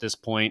pitching at this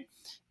point.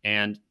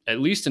 And at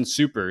least in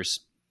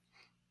supers,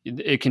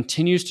 it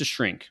continues to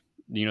shrink.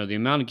 The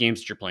amount of games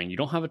that you're playing. You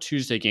don't have a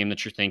Tuesday game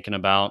that you're thinking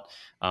about.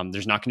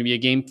 There's not going to be a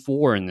game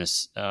 4 in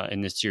this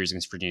series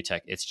against Virginia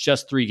Tech. It's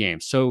just 3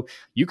 games, so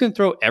you can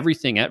throw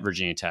everything at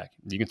Virginia Tech.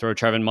 You can throw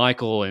Trevin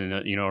Michael in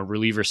a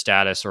reliever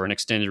status or an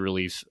extended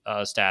relief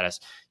status.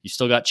 You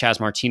still got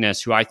Chaz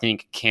Martinez, who I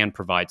think can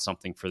provide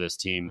something for this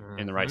team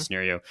in the right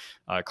scenario.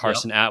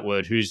 Carson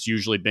Atwood, who's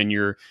usually been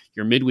your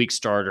midweek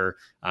starter,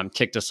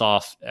 kicked us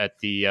off at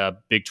the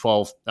Big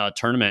 12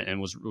 tournament and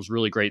was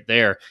really great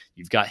there.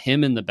 You've got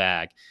him in the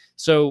bag.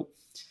 So,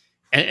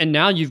 and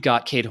now you've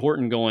got Cade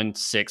Horton going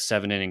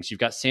 6-7 innings. You've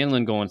got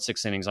Sandlin going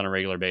 6 innings on a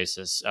regular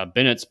basis.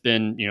 Bennett's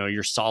been,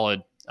 your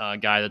solid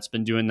guy that's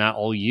been doing that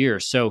all year.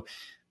 So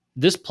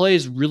this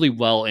plays really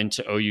well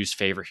into OU's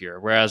favor here.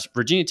 Whereas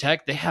Virginia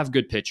Tech, they have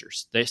good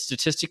pitchers. They're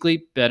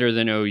statistically better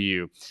than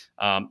OU.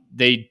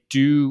 They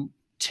do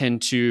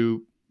tend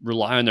to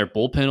rely on their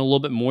bullpen a little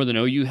bit more than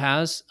OU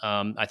has.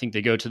 I think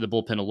they go to the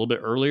bullpen a little bit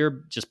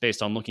earlier, just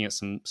based on looking at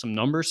some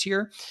numbers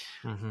here.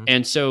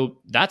 And so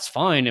that's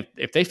fine.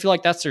 If they feel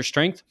like that's their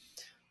strength,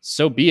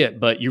 so be it.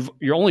 But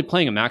you're only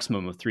playing a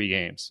maximum of 3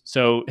 games.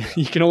 So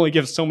you can only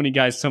give so many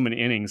guys so many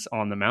innings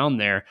on the mound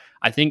there.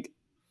 I think,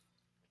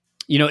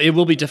 it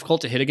will be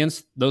difficult to hit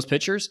against those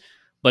pitchers.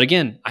 But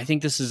again, I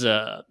think this is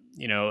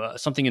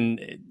something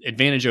in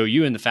advantage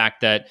OU in the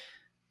fact that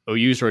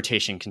OU's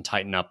rotation can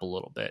tighten up a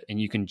little bit, and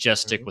you can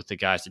just stick with the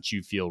guys that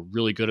you feel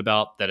really good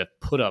about that have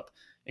put up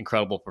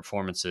incredible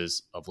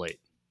performances of late.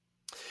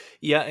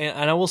 Yeah,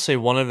 and I will say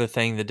one other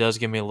thing that does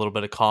give me a little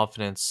bit of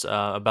confidence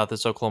about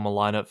this Oklahoma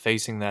lineup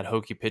facing that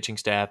Hokie pitching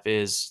staff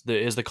is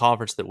the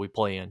conference that we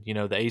play in.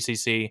 The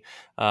ACC,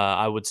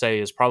 I would say,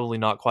 is probably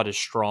not quite as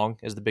strong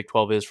as the Big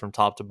 12 is from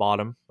top to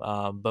bottom.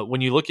 But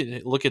when you look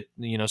at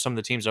some of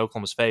the teams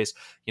Oklahoma's faced,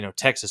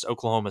 Texas,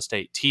 Oklahoma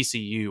State,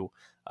 TCU,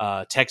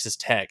 Texas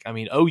Tech. I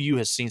mean, OU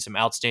has seen some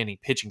outstanding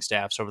pitching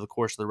staffs over the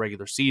course of the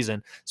regular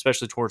season,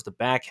 especially towards the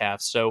back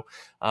half. So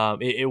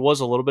it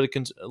was a little bit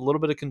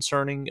of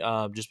concerning,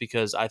 just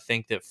because I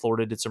think that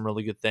Florida did some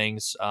really good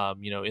things,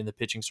 in the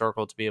pitching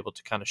circle to be able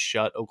to kind of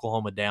shut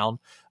Oklahoma down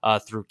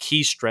through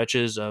key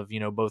stretches of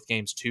both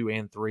games 2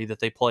 and 3 that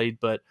they played,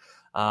 but.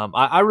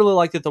 I really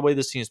liked it the way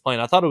this team is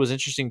playing. I thought it was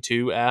interesting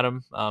too,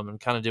 Adam, and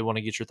kind of did want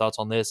to get your thoughts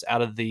on this.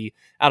 Out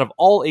of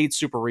all 8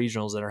 super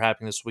regionals that are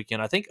happening this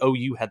weekend, I think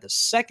OU had the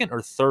 2nd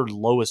or 3rd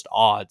lowest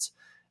odds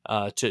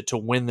to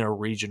win their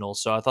regional.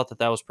 So I thought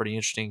that was pretty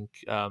interesting,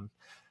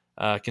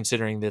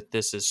 considering that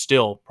this is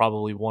still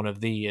probably one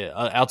of the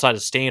outside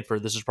of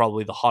Stanford, this is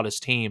probably the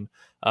hottest team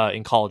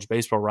in college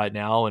baseball right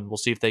now, and we'll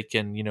see if they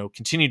can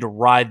continue to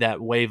ride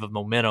that wave of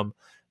momentum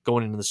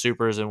going into the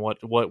supers and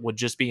what would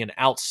just be an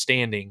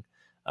outstanding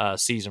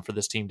season for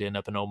this team to end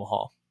up in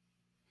Omaha.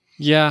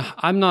 Yeah,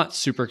 I'm not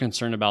super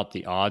concerned about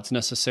the odds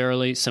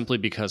necessarily, simply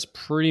because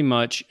pretty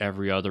much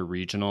every other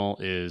regional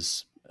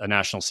is a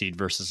national seed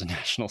versus a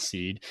national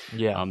seed.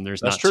 Yeah,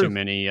 there's not too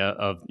many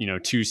of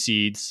 2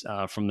 seeds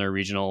from their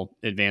regional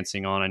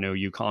advancing on. I know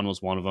UConn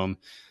was one of them.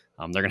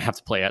 They're going to have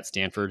to play at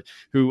Stanford,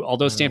 who,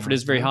 although Stanford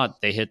is very hot,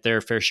 they hit their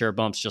fair share of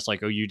bumps just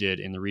like OU did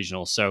in the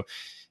regional. So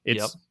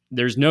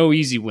there's no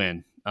easy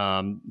win.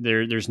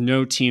 There's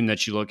no team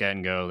that you look at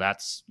and go,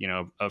 that's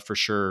a for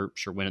sure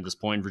win at this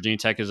point. Virginia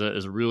Tech is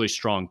a really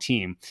strong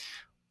team.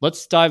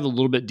 Let's dive a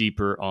little bit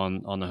deeper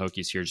on the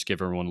Hokies here. Just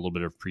give everyone a little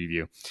bit of a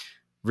preview.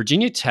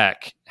 Virginia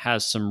Tech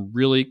has some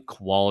really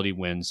quality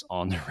wins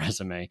on their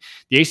resume.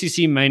 The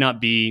ACC may not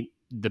be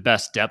the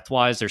best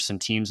depth-wise. There's some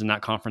teams in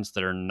that conference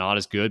that are not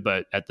as good,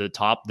 but at the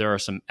top, there are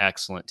some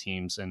excellent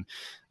teams. And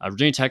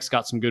Virginia Tech's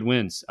got some good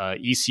wins.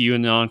 ECU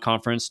in the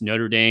non-conference,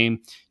 Notre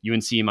Dame,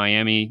 UNC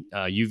Miami,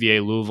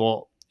 UVA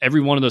Louisville. Every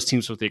one of those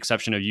teams, with the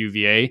exception of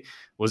UVA,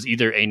 was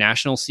either a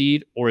national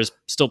seed or is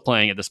still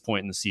playing at this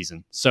point in the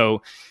season.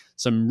 So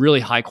some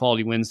really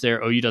high-quality wins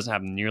there. OU doesn't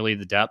have nearly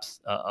the depth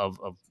of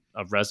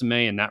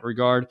resume in that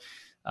regard.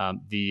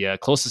 The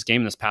closest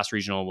game in this past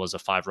regional was a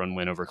 5-run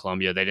win over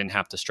Columbia. They didn't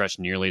have to stretch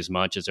nearly as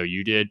much as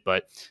OU did,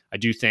 but I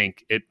do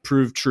think it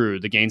proved true.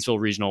 The Gainesville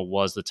regional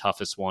was the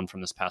toughest one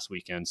from this past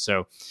weekend.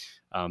 So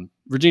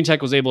Virginia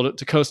Tech was able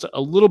to coast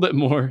a little bit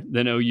more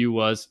than OU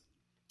was.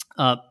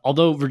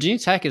 Although Virginia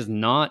Tech is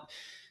not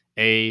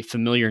a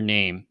familiar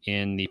name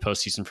in the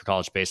postseason for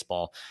college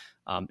baseball.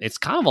 It's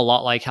kind of a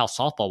lot like how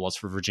softball was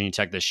for Virginia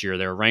Tech this year.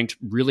 They were ranked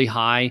really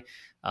high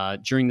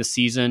during the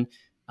season.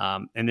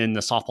 And then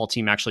the softball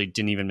team actually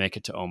didn't even make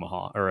it to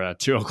Omaha or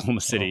to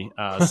Oklahoma City.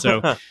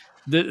 So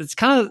it's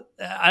kind of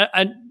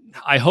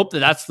I hope that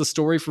that's the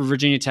story for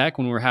Virginia Tech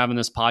when we're having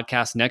this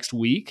podcast next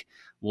week.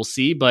 We'll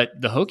see. But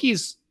the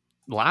Hokies'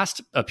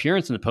 last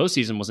appearance in the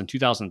postseason was in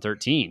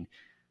 2013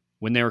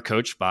 when they were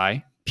coached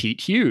by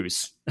Pete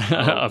Hughes,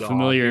 a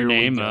familiar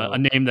name, a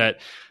name that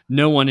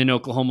no one in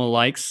Oklahoma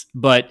likes.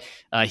 But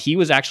he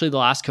was actually the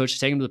last coach to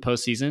take them to the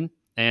postseason.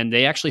 And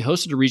they actually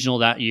hosted a regional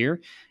that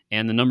year.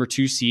 And the number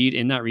 2 seed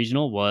in that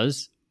regional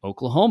was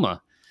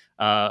Oklahoma,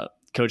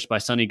 coached by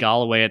Sonny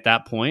Galloway at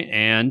that point.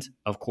 And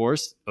of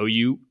course,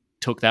 OU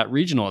took that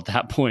regional at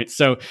that point.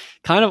 So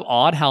kind of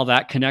odd how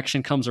that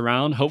connection comes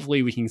around.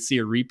 Hopefully we can see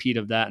a repeat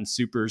of that in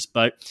supers.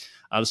 But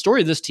the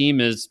story of this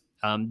team is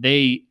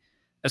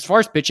as far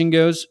as pitching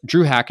goes,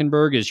 Drew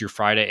Hackenberg is your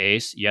Friday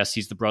ace. Yes,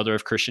 he's the brother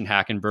of Christian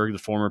Hackenberg, the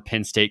former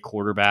Penn State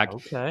quarterback.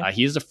 Okay.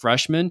 He is a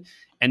freshman,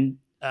 and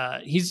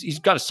he's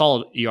got a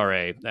solid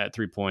ERA at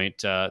 3.1.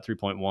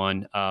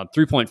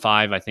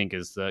 3.5, I think,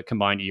 is the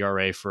combined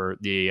ERA for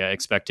the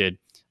expected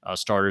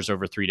starters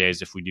over 3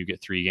 days if we do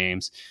get 3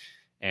 games.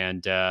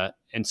 And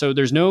so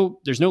there's no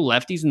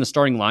lefties in the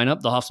starting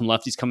lineup. They'll have some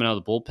lefties coming out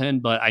of the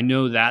bullpen, but I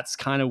know that's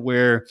kind of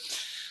where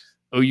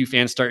OU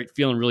fans start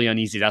feeling really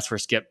uneasy. That's where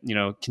Skip,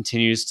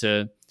 continues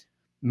to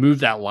move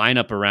that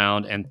lineup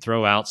around and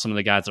throw out some of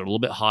the guys that are a little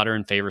bit hotter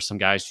and favor some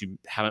guys who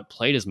haven't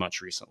played as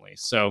much recently.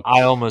 So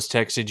I almost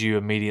texted you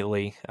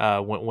immediately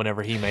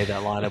whenever he made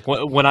that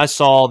lineup. When I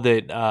saw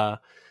that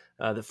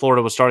that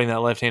Florida was starting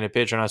that left-handed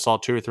pitcher, and I saw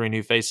 2 or 3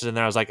 new faces in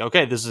there, I was like,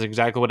 okay, this is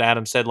exactly what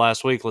Adam said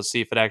last week. Let's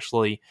see if it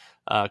actually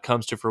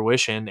comes to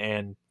fruition.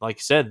 And like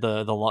you said,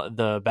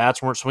 the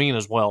bats weren't swinging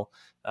as well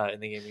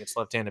in the game against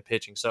left-handed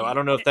pitching. So I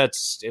don't know if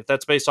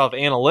that's based off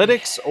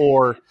analytics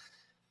or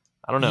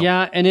I don't know.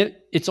 Yeah, and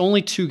it's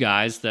only 2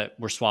 guys that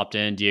were swapped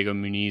in. Diego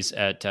Muniz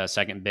at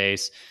second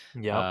base.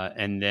 Yeah.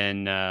 And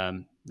then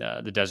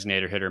the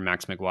designator hitter,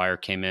 Max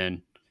McGuire, came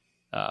in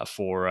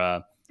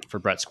for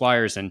Brett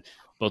Squires. And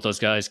both those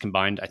guys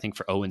combined, I think,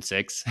 for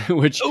 0-6,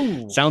 which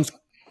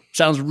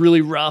sounds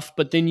really rough.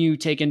 But then you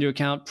take into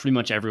account pretty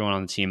much everyone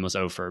on the team was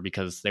 0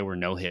 because they were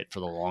no hit for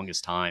the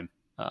longest time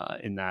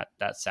in that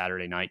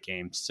Saturday night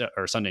game,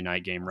 or Sunday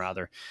night game,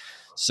 rather.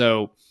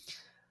 So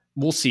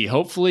we'll see.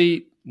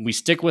 Hopefully we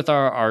stick with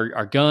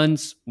our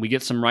guns, we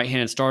get some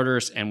right-handed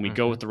starters, and we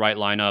go with the right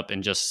lineup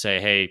and just say,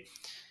 hey,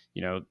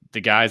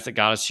 the guys that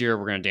got us here,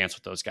 we're going to dance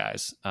with those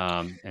guys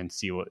and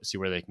see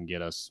where they can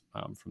get us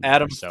from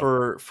Adam,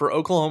 there. for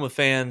Oklahoma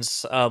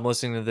fans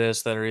listening to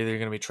this that are either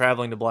going to be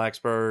traveling to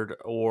Blacksburg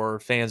or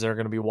fans that are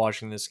going to be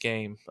watching this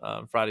game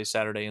Friday,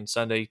 Saturday, and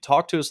Sunday,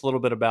 talk to us a little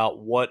bit about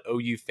what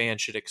OU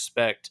fans should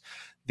expect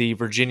the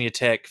Virginia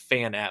Tech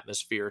fan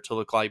atmosphere to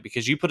look like,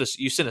 because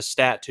you sent a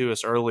stat to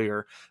us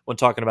earlier when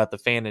talking about the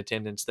fan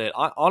attendance that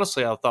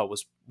honestly I thought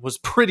was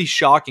pretty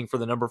shocking for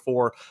the number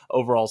 4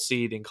 overall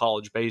seed in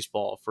college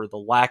baseball, for the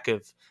lack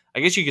of, I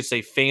guess you could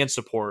say, fan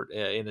support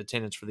in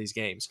attendance for these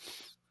games.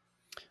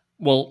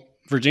 Well,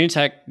 Virginia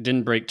Tech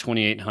didn't break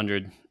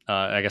 2,800.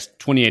 I guess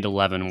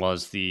 2,811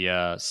 was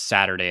the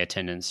Saturday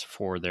attendance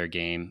for their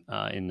game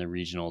in the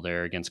regional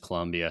there against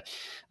Columbia.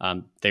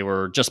 They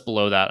were just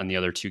below that in the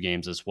other 2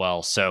 games as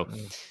well. So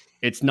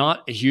it's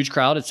not a huge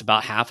crowd. It's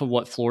about half of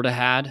what Florida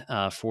had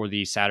for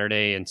the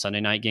Saturday and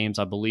Sunday night games,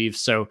 I believe.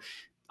 So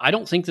I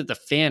don't think that the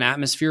fan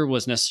atmosphere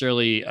was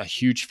necessarily a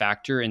huge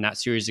factor in that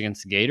series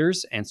against the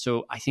Gators. And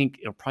so I think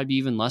it'll probably be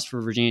even less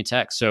for Virginia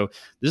Tech. So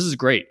this is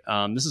great.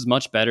 This is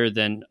much better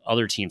than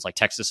other teams like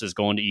Texas is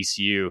going to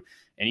ECU.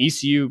 And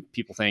ECU,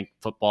 people think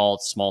football,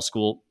 it's small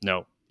school.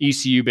 No,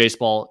 ECU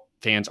baseball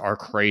fans are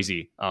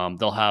crazy.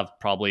 They'll have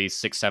probably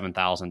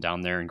 6,000-7,000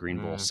 down there in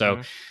Greenville.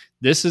 So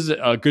this is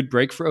a good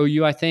break for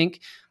OU, I think.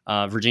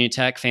 Virginia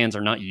Tech fans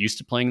are not used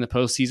to playing the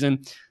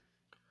postseason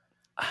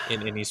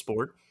in any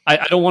sport.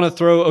 I don't want to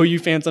throw OU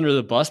fans under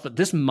the bus, but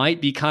this might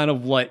be kind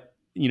of what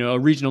a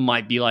regional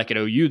might be like at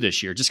OU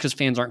this year, just because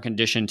fans aren't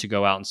conditioned to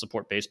go out and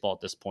support baseball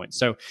at this point.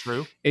 So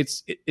true.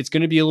 It's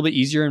going to be a little bit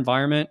easier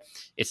environment.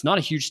 It's not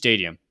a huge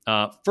stadium.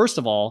 First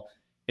of all,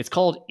 it's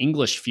called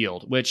English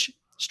Field, which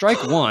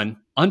strike one,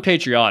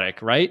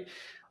 unpatriotic, right?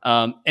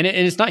 And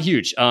it's not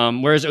huge.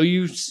 Whereas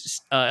OU,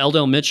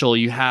 Eldell Mitchell,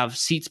 you have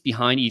seats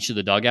behind each of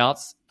the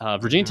dugouts.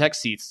 Virginia Tech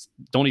seats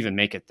don't even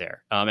make it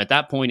there. At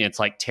that point, it's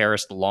like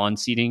terraced lawn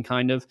seating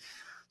kind of.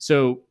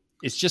 So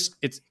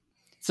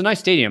it's a nice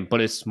stadium,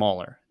 but it's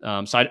smaller.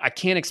 So I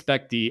can't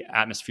expect the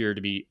atmosphere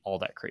to be all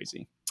that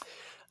crazy.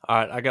 All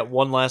right, I got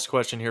one last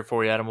question here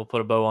for you, Adam. We'll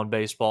put a bow on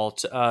baseball.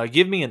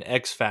 Give me an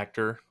X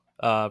factor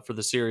for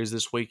the series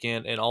this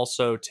weekend, and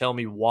also tell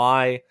me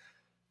why,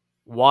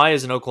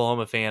 as an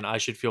Oklahoma fan, I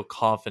should feel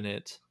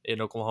confident in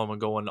Oklahoma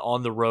going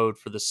on the road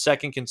for the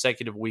second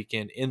consecutive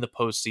weekend in the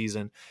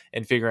postseason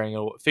and figuring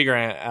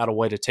out a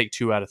way to take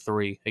 2 out of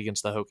 3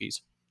 against the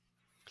Hokies.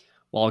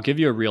 Well, I'll give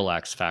you a real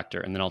X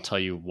factor, and then I'll tell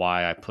you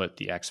why I put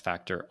the X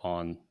factor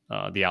on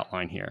the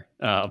outline here.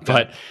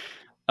 But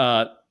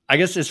I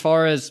guess as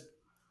far as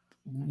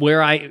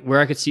where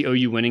I could see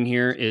OU winning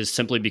here is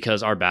simply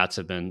because our bats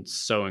have been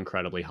so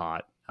incredibly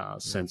hot.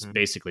 since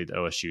basically the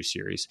OSU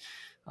series.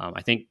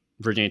 I think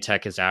Virginia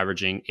Tech is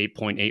averaging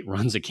 8.8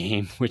 runs a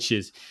game, which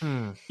is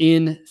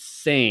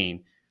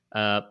insane.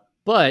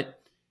 But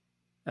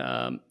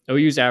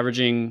OU's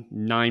averaging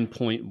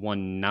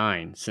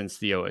 9.19 since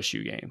the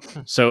OSU game.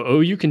 So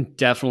OU can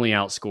definitely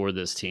outscore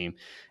this team.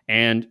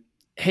 And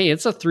hey,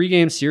 it's a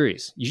 3-game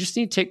series. You just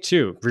need to take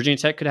 2. Virginia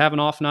Tech could have an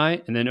off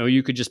night, and then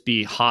OU could just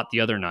be hot the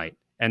other night.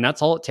 And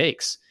that's all it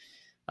takes.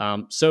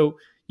 So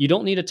you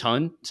don't need a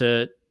ton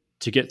to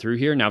get through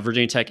here. Now,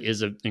 Virginia Tech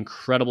is an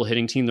incredible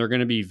hitting team. They're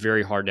going to be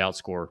very hard to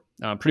outscore.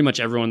 Pretty much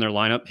everyone in their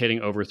lineup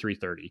hitting over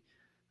 330.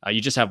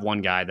 You just have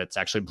one guy that's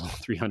actually below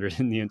 300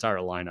 in the entire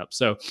lineup.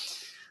 So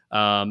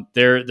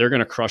they're going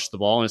to crush the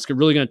ball, and it's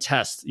really going to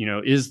test,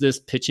 is this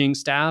pitching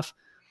staff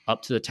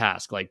up to the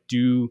task? Like,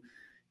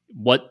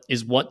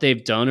 what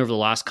they've done over the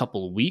last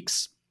couple of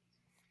weeks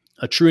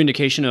a true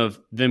indication of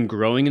them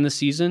growing in the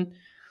season,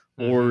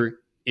 or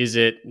is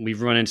it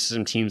we've run into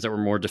some teams that were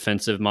more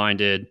defensive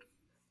minded,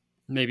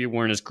 maybe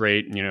weren't as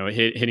great,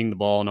 hitting the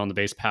ball and on the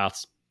base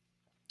paths?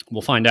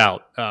 We'll find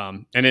out.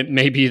 And it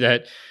may be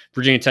that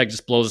Virginia Tech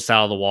just blows us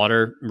out of the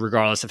water,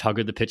 regardless of how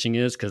good the pitching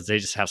is, because they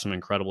just have some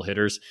incredible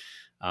hitters.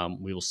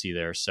 We will see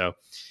there. So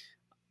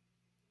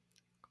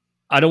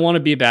I don't want to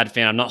be a bad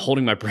fan. I'm not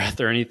holding my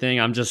breath or anything.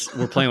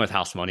 We're playing with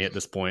house money at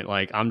this point.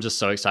 Like, I'm just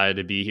so excited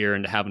to be here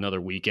and to have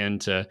another weekend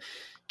to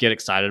get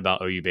excited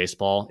about OU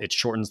baseball. It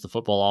shortens the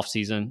football off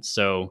season.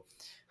 So,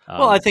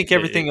 well, I think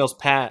everything else,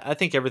 Pat, I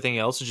think everything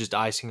else is just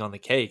icing on the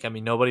cake. I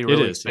mean, nobody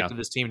really expected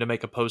this team to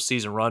make a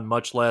postseason run,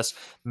 much less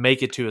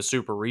make it to a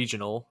super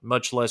regional,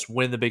 much less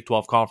win the Big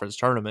 12 conference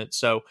tournament.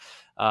 So,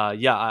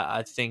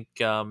 I think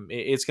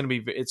it's going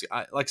to be,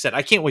 like I said,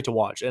 I can't wait to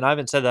watch. And I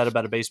haven't said that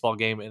about a baseball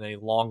game in a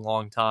long,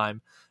 long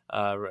time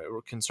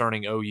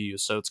concerning OU.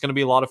 So it's going to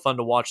be a lot of fun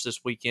to watch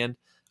this weekend.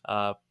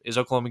 Is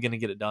Oklahoma going to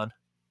get it done?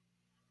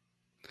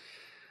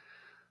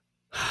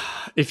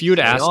 If you had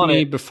asked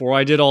me before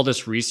I did all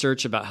this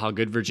research about how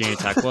good Virginia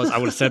Tech was, I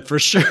would have said for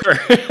sure.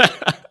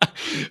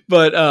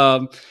 But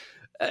I'm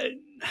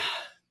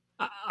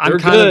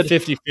kind of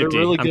 50-50.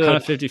 I'm kind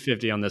of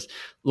 50-50 on this.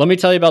 Let me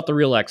tell you about the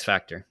real X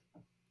factor.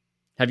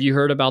 Have you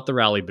heard about the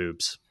rally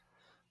boobs?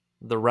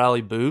 The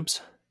rally boobs?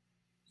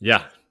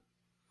 Yeah.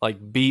 Like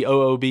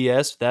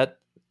BOOBS? That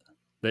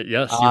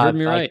yes, you heard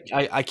me right.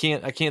 I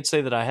can't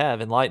say that I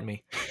have. Enlighten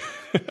me.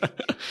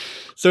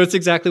 So it's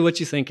exactly what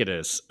you think it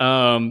is.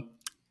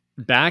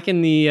 Back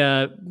in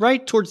the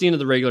right towards the end of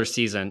the regular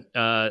season,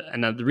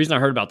 and the reason I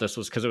heard about this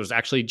was because it was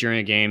actually during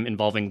a game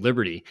involving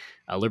Liberty.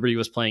 Liberty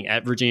was playing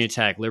at Virginia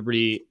Tech.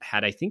 Liberty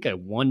had, I think, a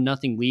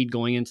 1-0 lead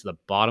going into the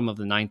bottom of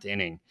the 9th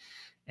inning.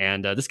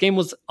 And this game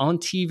was on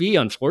TV,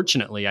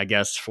 unfortunately, I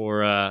guess,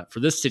 for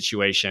this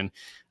situation.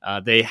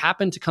 They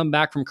happened to come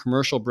back from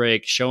commercial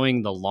break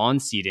showing the lawn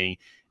seating,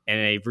 and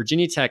a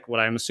Virginia Tech, what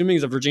I'm assuming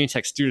is a Virginia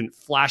Tech student,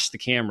 flashed the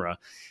camera.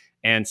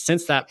 And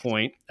since that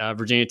point,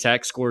 Virginia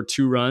Tech scored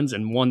 2 runs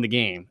and won the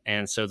game.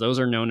 And so those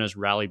are known as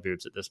rally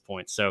boobs at this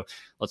point. So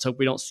let's hope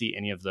we don't see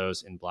any of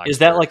those in Blacksburg. Is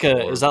that like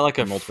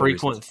a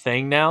frequent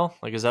thing now?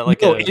 Like, is that like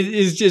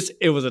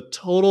it was a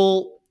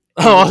total...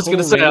 Oh, I was going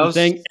to say, I was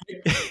thing.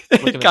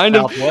 It kind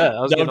of,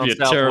 that would be a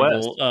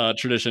terrible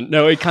tradition.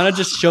 No, it kind of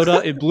just showed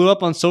up. It blew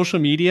up on social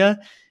media,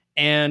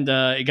 and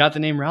it got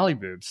the name Rally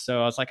Boobs.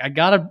 So I was like, I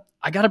gotta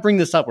bring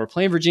this up. We're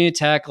playing Virginia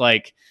Tech.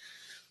 Like,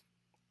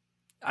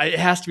 it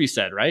has to be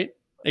said, right?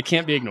 It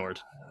can't be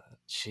ignored.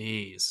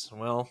 Jeez.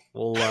 Well,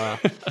 I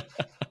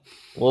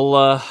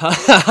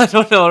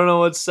don't know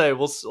what to say.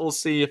 We'll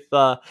see if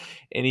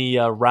any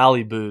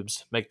rally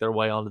boobs make their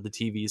way onto the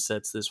TV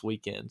sets this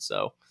weekend.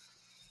 So.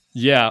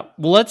 Yeah,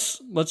 well,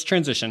 let's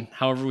transition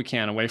however we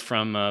can away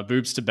from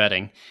boobs to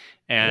betting.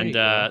 And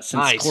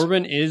since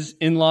Corbin is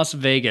in Las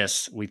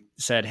Vegas, we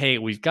said, hey,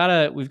 we've got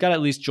to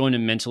at least join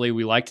him mentally.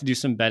 We like to do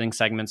some betting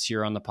segments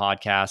here on the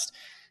podcast.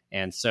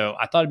 And so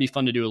I thought it'd be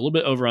fun to do a little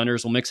bit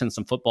over-unders. We'll mix in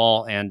some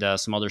football and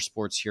some other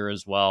sports here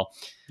as well.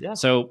 Yeah.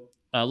 So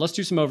let's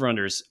do some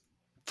over-unders.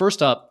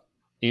 First up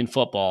in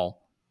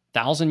football,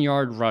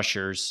 1,000-yard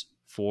rushers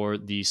for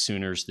the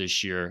Sooners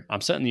this year.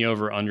 I'm setting the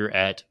over-under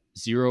at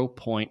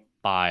 0.5.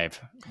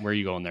 Where are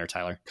you going there,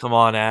 Tyler? Come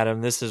on, Adam.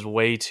 This is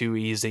way too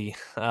easy.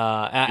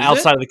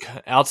 Outside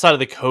of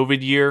the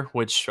COVID year,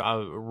 which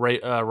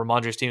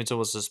Ramondre Stevenson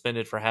was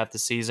suspended for half the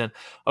season,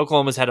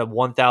 Oklahoma's had a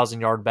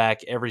 1,000-yard back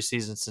every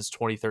season since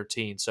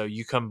 2013. So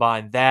you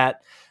combine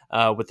that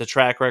with the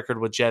track record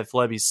with Jeff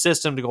Lebby's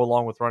system to go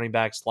along with running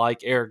backs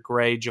like Eric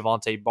Gray,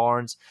 Javonte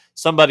Barnes.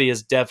 Somebody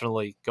is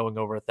definitely going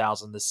over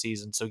 1,000 this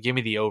season. So give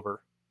me the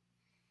over.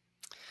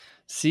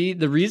 See,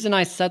 the reason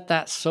I set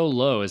that so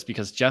low is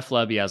because Jeff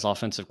Lebby, as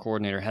offensive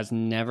coordinator, has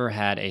never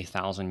had a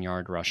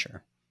 1,000-yard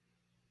rusher.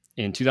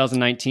 In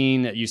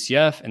 2019 at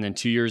UCF and then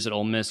 2 years at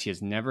Ole Miss, he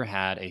has never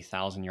had a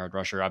 1,000-yard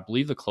rusher. I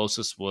believe the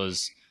closest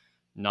was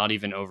not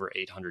even over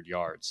 800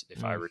 yards,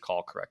 if I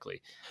recall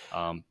correctly.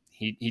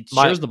 He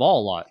shares the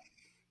ball a lot.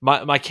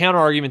 My counter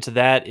argument to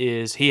that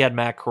is he had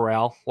Matt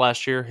Corral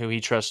last year, who he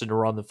trusted to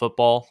run the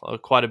football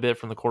quite a bit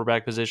from the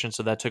quarterback position,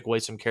 so that took away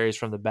some carries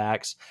from the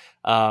backs.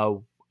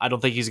 I don't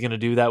think he's going to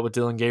do that with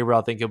Dylan Gabriel.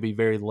 I think he'll be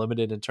very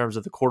limited in terms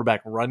of the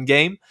quarterback run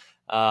game.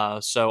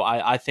 So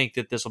I think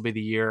that this will be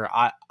the year.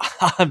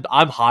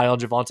 I'm high on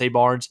Javonte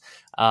Barnes.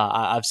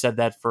 I've said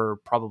that for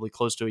probably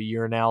close to a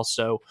year now.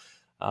 So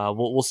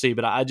we'll see.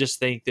 But I just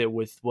think that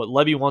with what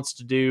Levy wants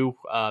to do,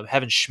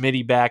 having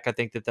Schmitty back, I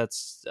think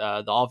that's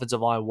the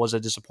offensive line was a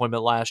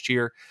disappointment last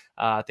year.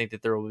 I think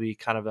that there will be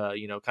kind of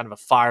a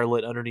fire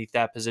lit underneath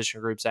that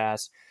position group's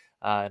ass.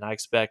 And I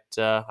expect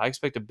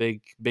a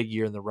big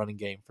year in the running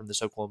game from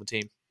this Oklahoma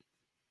team.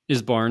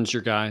 Is Barnes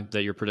your guy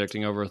that you're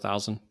predicting over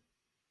 1,000?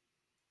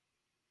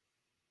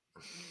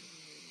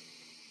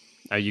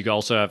 You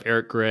also have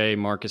Eric Gray,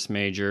 Marcus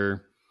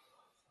Major.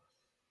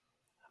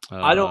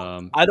 I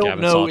don't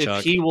Gavin know Sawchuk.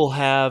 if he will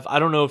have. I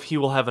don't know if he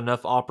will have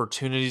enough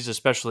opportunities,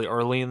 especially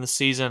early in the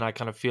season. I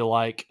kind of feel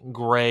like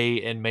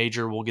Gray and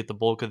Major will get the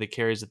bulk of the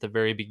carries at the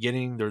very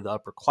beginning. They're the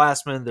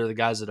upperclassmen. They're the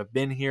guys that have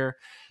been here.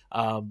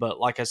 But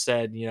like I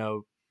said,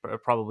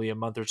 probably a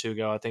month or two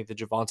ago, I think that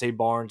Javonte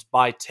Barnes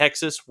by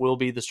Texas will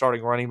be the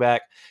starting running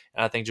back,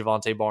 and I think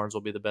Javonte Barnes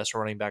will be the best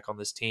running back on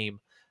this team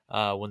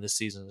when this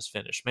season is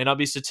finished. May not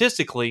be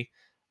statistically.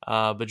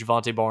 But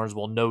Javonte Barnes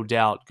will no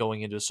doubt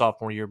going into a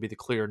sophomore year be the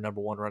clear number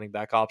one running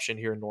back option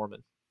here in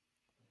Norman.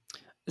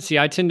 See,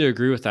 I tend to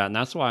agree with that, and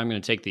that's why I'm going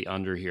to take the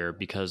under here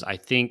because I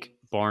think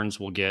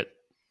Barnes will get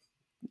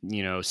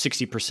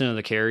 60% of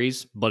the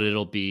carries, but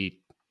it'll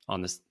be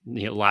on this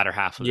latter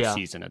half of the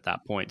season at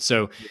that point.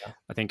 So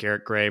I think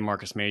Eric Gray,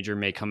 Marcus Major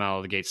may come out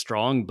of the gate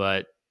strong,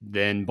 but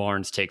then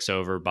Barnes takes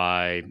over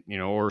by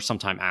or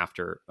sometime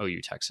after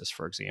OU Texas,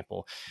 for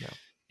example. Yeah.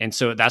 And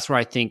so that's where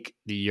I think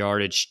the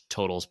yardage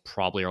totals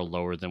probably are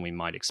lower than we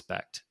might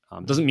expect.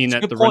 Doesn't mean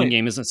that the running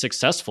game isn't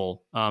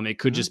successful. It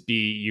could just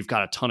be you've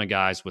got a ton of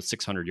guys with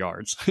 600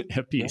 yards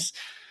apiece.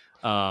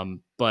 Yeah.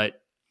 But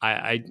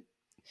I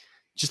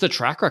just the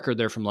track record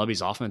there from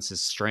Levy's offense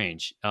is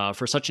strange.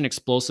 For such an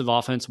explosive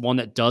offense, one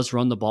that does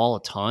run the ball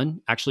a ton,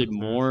 actually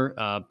more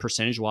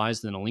percentage-wise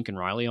than a Lincoln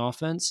Riley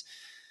offense,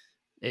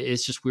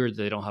 it's just weird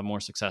that they don't have more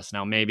success.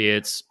 Now, maybe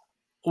it's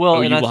and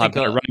will have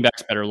better running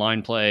backs, better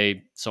line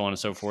play, so on and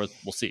so forth.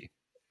 We'll see.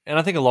 And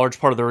I think a large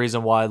part of the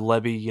reason why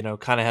Levy,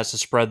 kind of has to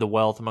spread the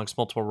wealth amongst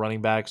multiple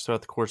running backs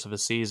throughout the course of a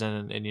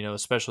season, and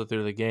especially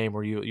through the game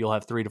where you'll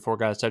have 3 to 4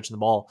 guys touching the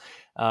ball,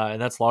 and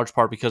that's large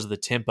part because of the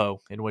tempo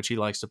in which he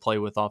likes to play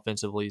with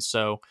offensively.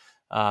 So,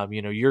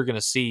 you're going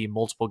to see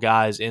multiple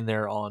guys in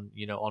there on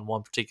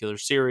one particular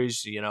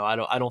series.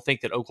 I don't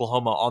think that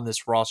Oklahoma on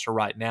this roster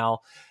right now,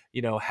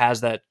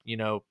 has that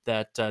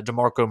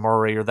DeMarco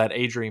Murray or that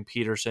Adrian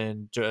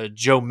Peterson,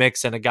 Joe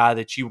Mixon, a guy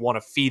that you want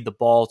to feed the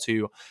ball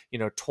to,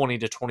 20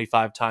 to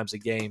 25 times a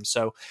game.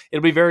 So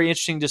it'll be very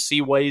interesting to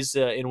see ways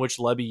in which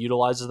Levy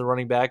utilizes the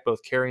running back,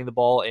 both carrying the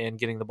ball and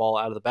getting the ball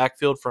out of the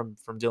backfield from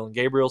Dylan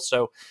Gabriel.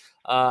 So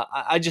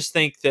I just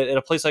think that at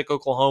a place like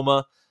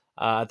Oklahoma,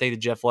 I think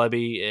that Jeff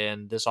Levy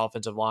and this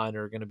offensive line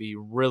are going to be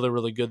really,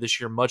 really good this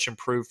year, much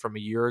improved from a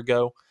year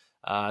ago.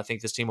 I think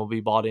this team will be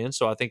bought in,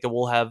 so I think that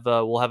we'll have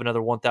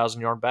another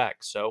 1,000-yard back.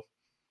 So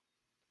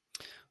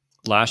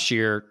last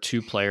year,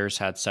 2 players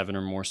had 7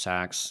 or more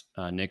sacks: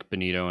 Nick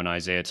Benito and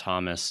Isaiah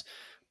Thomas,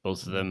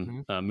 both of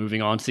them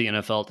moving on to the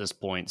NFL at this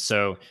point.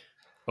 So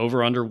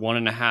over under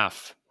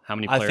 1.5. How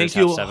many players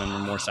have 7 or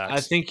more sacks? I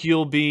think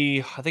you'll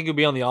be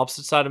on the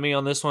opposite side of me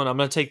on this one. I'm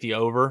going to take the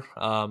over.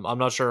 I'm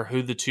not sure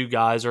who the 2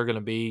 guys are going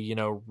to be.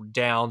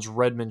 Downs,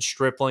 Redmond,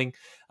 Stripling.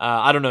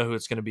 I don't know who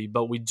it's going to be,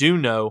 but we do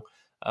know.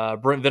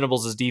 Brent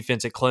Venables'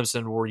 defense at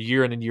Clemson were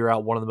year in and year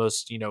out one of the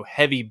most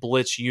heavy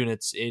blitz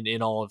units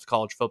in all of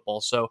college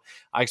football. So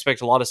I expect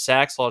a lot of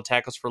sacks, a lot of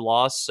tackles for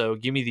loss. So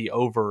give me the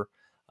over.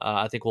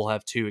 I think we'll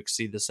have 2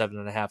 exceed the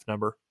 7.5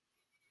 number.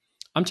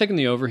 I'm taking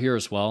the over here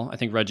as well. I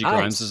think Reggie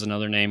Grimes is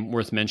another name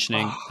worth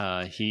mentioning.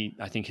 I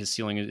think his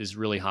ceiling is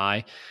really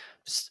high,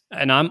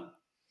 and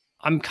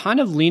I'm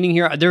kind of leaning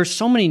here. There's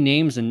so many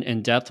names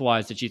and depth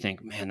wise that you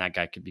think, man, that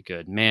guy could be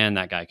good. Man,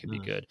 that guy could be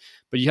good.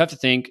 But you have to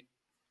think.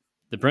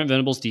 The Brent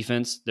Venables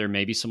defense, there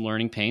may be some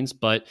learning pains,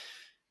 but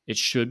it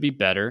should be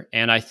better.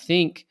 And I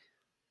think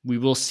we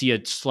will see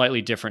a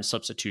slightly different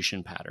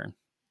substitution pattern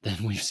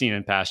than we've seen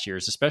in past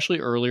years, especially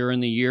earlier in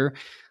the year.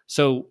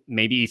 So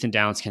maybe Ethan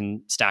Downs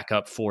can stack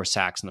up 4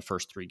 sacks in the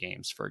first 3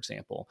 games, for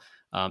example.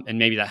 And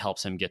maybe that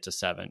helps him get to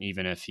 7,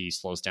 even if he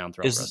slows down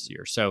throughout the rest of the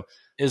year. So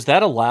is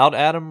that allowed,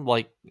 Adam?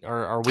 Like,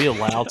 are we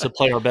allowed to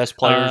play our best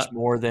players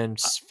more than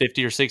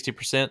 50 or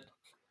 60%?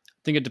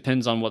 I think it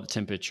depends on what the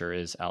temperature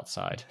is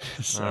outside.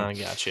 So,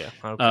 gotcha.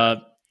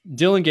 Okay.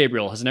 Dylan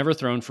Gabriel has never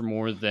thrown for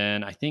more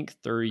than, I think,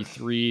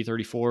 33,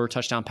 34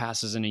 touchdown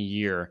passes in a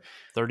year.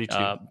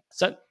 32.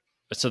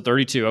 So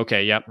 32.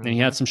 Okay, yep. And he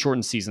had some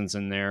shortened seasons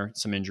in there,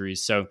 some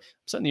injuries. So I'm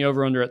setting the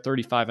over-under at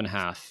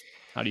 35.5.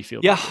 How do you feel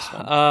Yeah, about this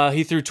one?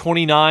 he threw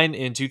 29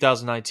 in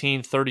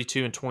 2019,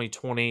 32 in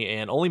 2020,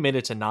 and only made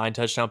it to 9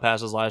 touchdown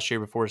passes last year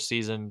before his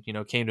season,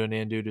 came to an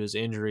end due to his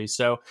injury.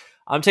 So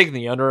I'm taking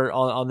the under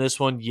on this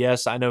one.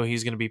 Yes, I know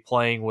he's going to be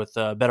playing with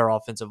a better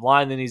offensive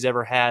line than he's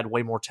ever had,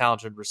 way more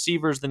talented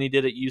receivers than he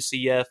did at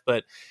UCF.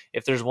 But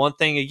if there's one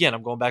thing, again,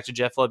 I'm going back to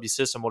Jeff Lebby's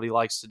system, what he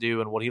likes to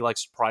do and what he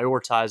likes to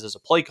prioritize as a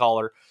play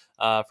caller.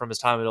 From his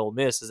time at Ole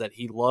Miss is that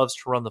he loves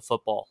to run the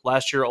football.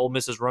 Last year, Ole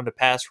Miss's run to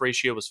pass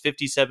ratio was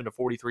 57 to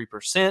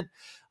 43%.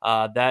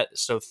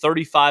 So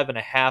 35 and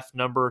a half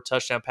number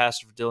touchdown passes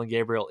for Dylan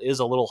Gabriel is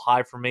a little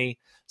high for me.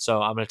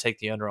 So I'm going to take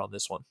the under on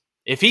this one.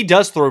 If he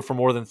does throw for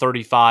more than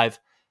 35,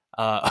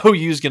 OU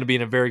is going to be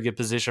in a very good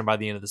position by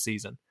the end of the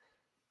season.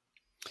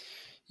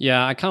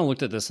 Yeah, I kind of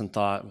looked at this and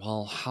thought,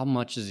 well, how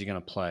much is he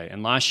going to play?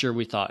 And last year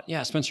we thought,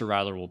 yeah, Spencer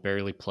Rattler will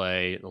barely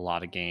play a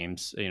lot of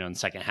games, in the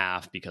second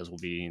half because we'll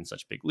be in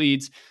such big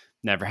leads.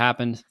 Never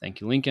happened.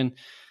 Thank you, Lincoln.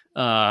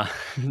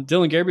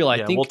 Dylan Gabriel,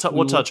 I think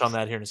we'll touch on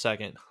that here in a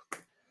second.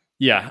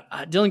 Yeah,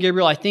 Dylan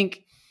Gabriel, I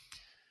think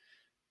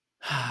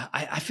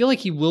I feel like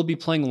he will be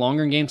playing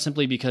longer in games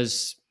simply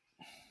because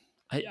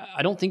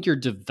I don't think you're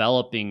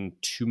developing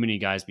too many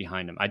guys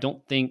behind him. I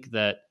don't think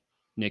that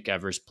Nick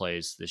Evers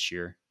plays this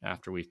year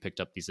after we've picked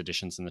up these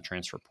additions in the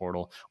transfer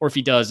portal. Or if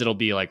he does, it'll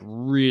be like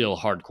real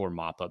hardcore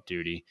mop-up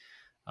duty.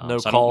 No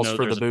calls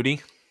for the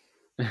booty?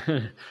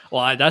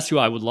 Well, that's who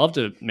I would love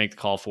to make the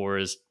call for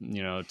is,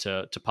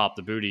 to pop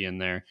the booty in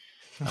there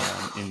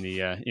in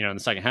the, in the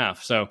second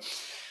half. So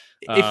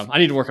I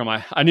need to work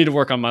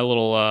on my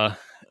little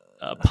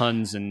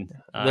puns and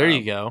there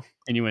you go.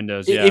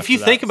 Innuendos. Yeah, if you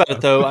think about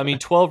it, though,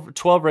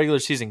 12 regular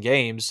season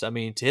games,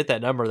 to hit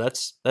that number,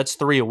 that's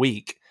 3 a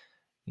week.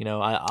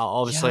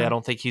 I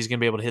don't think he's going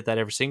to be able to hit that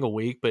every single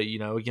week, but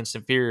against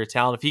inferior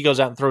talent, if he goes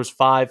out and throws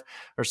 5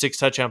 or 6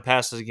 touchdown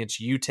passes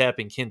against UTEP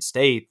and Kent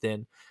State,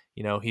 then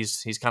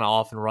he's kind of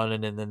off and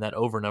running, and then that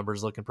over number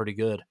is looking pretty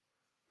good.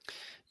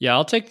 Yeah,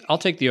 I'll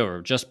take the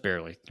over just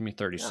barely. Give me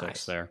 36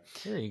 nice. There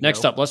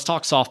Next go. up, let's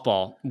talk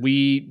softball.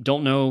 We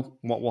don't know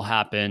what will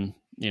happen,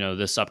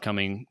 this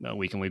upcoming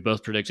weekend. We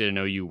both predicted an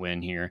OU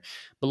win here,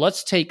 but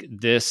let's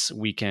take this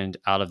weekend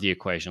out of the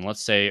equation.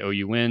 Let's say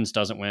OU wins,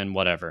 doesn't win,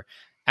 whatever.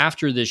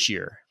 After this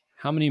year,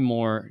 how many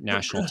more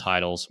national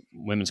titles,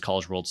 Women's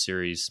College World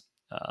Series,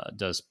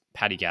 does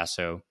Patty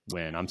Gasso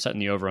win? I'm setting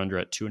the over-under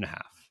at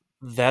 2.5.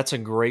 That's a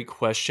great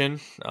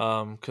question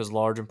because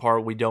large in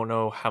part, we don't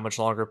know how much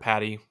longer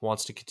Patty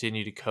wants to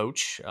continue to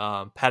coach.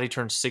 Patty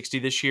turns 60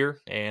 this year,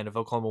 and if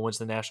Oklahoma wins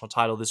the national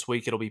title this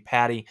week, it'll be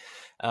Patty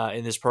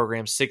in this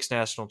program's 6th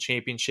national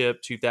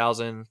championship,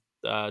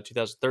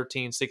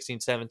 2013, 16,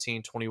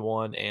 17,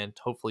 21, and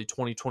hopefully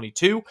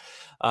 2022.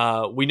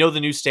 We know the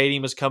new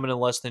stadium is coming in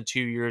less than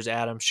 2 years,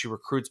 Adam. She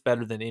recruits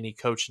better than any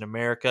coach in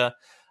America.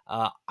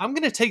 I'm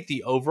going to take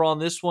the over on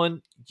this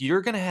one.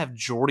 You're going to have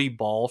Jordy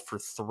Ball for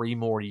 3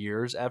 more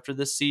years after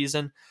this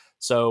season.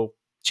 So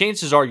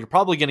chances are you're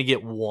probably going to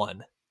get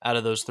 1 out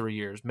of those 3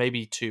 years,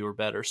 maybe 2 or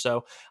better.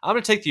 So I'm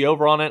going to take the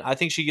over on it. I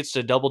think she gets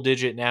to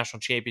double-digit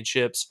national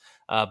championships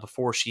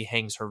before she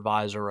hangs her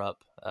visor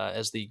up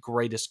as the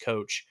greatest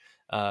coach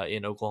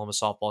in Oklahoma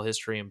softball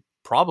history. And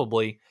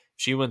probably if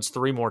she wins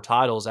 3 more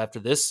titles after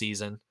this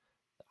season,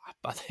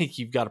 I think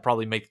you've got to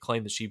probably make the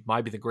claim that she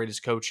might be the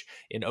greatest coach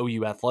in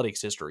OU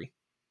athletics history.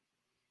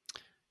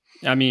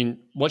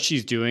 What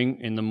she's doing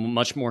in the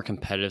much more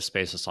competitive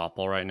space of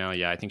softball right now,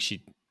 yeah, I think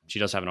she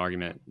does have an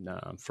argument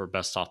for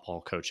best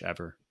softball coach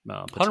ever,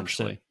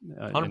 potentially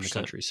 100%. In the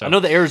country. So I know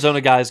the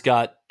Arizona guys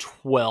got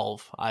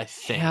 12, I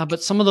think. Yeah,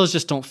 but some of those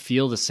just don't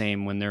feel the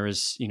same when there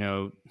is,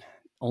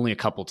 only a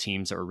couple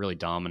teams that were really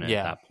dominant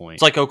at that point.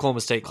 It's like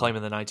Oklahoma State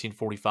claiming the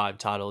 1945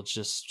 title. It's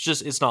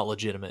just it's not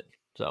legitimate.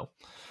 So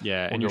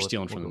yeah, and you're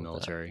stealing from the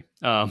military.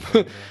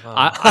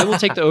 I will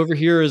take the over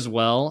here as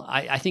well.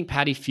 I think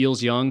Patty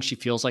feels young. She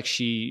feels like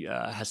she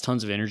has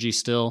tons of energy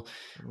still.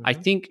 Mm-hmm. I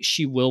think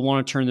she will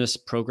want to turn this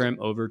program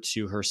over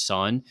to her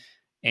son.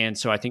 And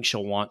so I think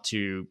she'll want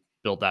to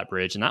build that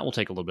bridge, and that will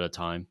take a little bit of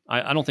time.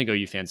 I don't think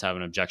OU fans have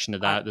an objection to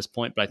that at this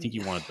point, but I think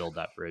you want to build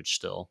that bridge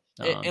still.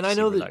 And I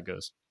know that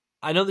goes.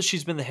 I know that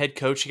she's been the head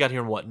coach. She got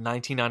here in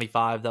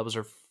 1995. That was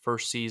her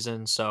first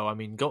season. So,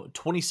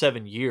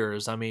 27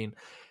 years.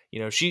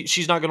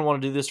 She's not going to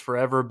want to do this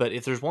forever, but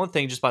if there's one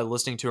thing just by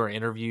listening to her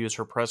interviews,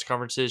 her press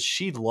conferences,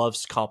 she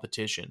loves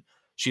competition.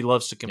 She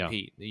loves to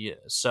compete. Yeah.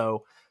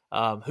 So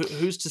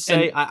who's to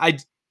say? I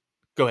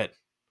go ahead.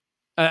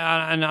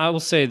 And I will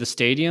say the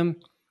stadium,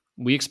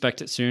 we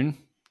expect it soon.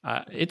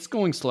 It's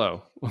going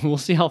slow. We'll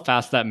see how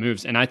fast that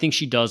moves. And I think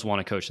she does want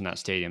to coach in that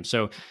stadium.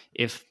 So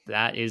if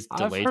that is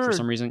delayed for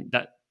some reason,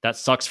 that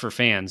sucks for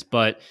fans,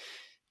 but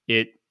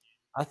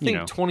I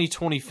think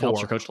 2024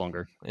 helps her coach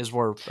longer is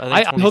where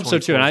I hope so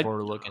too. And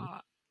we're looking.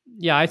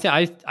 I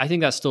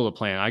think that's still the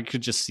plan. I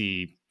could just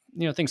see,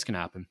 things can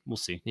happen. We'll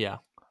see. Yeah.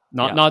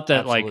 Not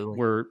that absolutely. Like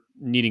we're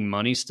needing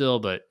money still,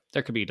 but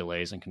there could be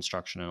delays in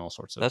construction and all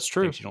sorts of That's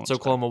true. Things you don't it's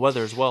Oklahoma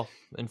weather as well.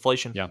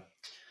 Inflation. Yeah.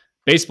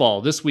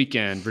 Baseball this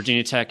weekend,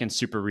 Virginia Tech and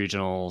Super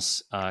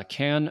Regionals.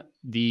 Can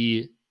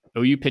the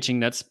OU pitching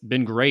that's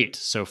been great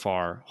so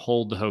far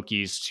hold the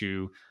Hokies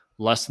to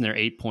less than their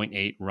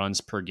 8.8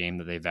 runs per game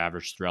that they've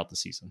averaged throughout the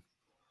season.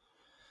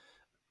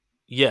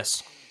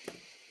 Yes.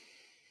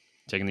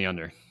 Taking the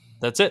under.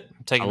 That's it.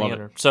 I'm taking the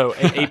under. It. So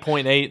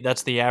 8.8,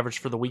 that's the average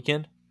for the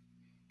weekend?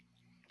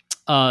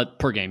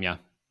 Per game, yeah.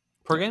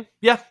 Per game?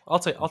 Yeah, I'll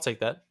take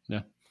that.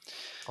 Yeah.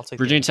 I'll take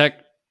Virginia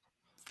Tech,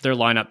 their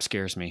lineup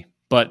scares me.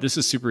 But this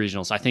is super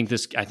regionals. I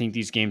think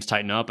these games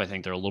tighten up. I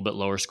think they're a little bit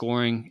lower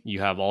scoring. You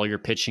have all your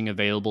pitching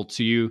available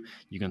to you.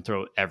 You can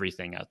throw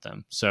everything at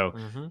them. So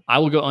I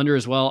will go under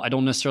as well. I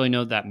don't necessarily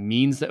know that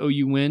means that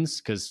OU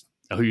wins because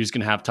OU is going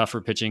to have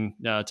tougher pitching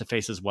to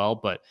face as well.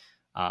 But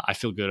I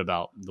feel good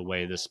about the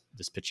way this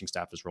pitching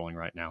staff is rolling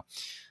right now.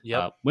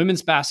 Yep.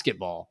 Women's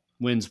basketball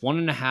wins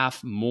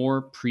 1.5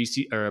 more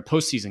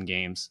postseason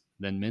games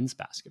than men's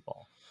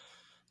basketball.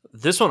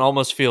 This one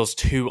almost feels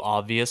too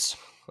obvious.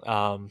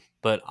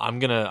 But I'm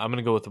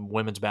gonna go with the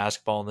women's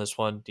basketball in this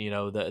one.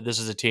 This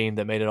is a team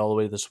that made it all the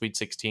way to the Sweet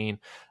 16.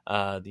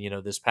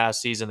 This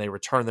past season they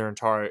returned their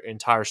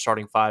entire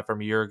starting five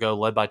from a year ago,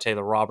 led by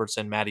Taylor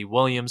Robertson, Maddie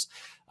Williams.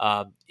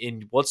 I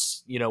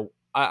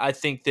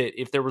think that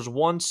if there was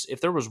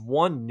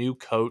one new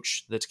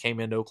coach that's came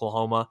into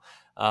Oklahoma,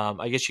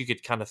 I guess you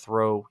could kind of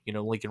throw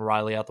Lincoln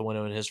Riley out the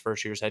window in his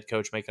first year as head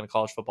coach, making a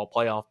college football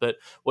playoff. But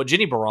what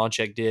Jenny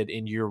Baranczyk did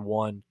in year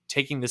one,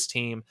 taking this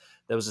team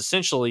that was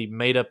essentially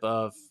made up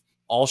of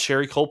all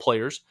Sherry Cole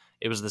players.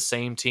 It was the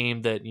same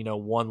team that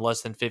won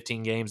less than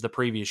 15 games the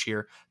previous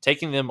year,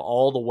 taking them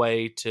all the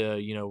way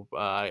to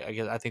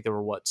I think they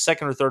were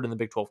second or third in the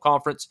Big 12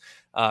 conference,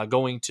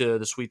 going to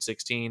the Sweet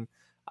 16.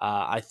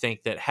 I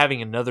think that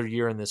having another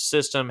year in this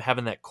system,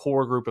 having that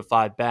core group of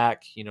five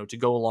back, to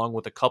go along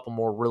with a couple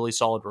more really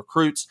solid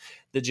recruits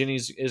that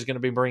Jenny's is going to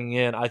be bringing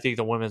in, I think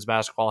the women's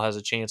basketball has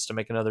a chance to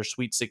make another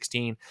Sweet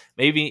 16,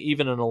 maybe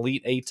even an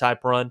Elite 8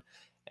 type run.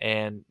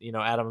 And,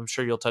 Adam, I'm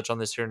sure you'll touch on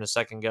this here in a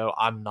second.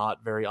 I'm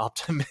not very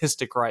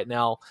optimistic right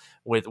now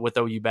with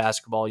OU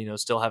basketball,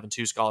 still having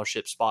 2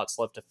 scholarship spots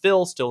left to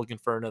fill, still looking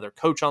for another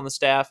coach on the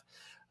staff.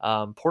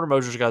 Porter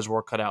Moser's got his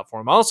work cut out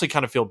for him. I honestly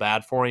kind of feel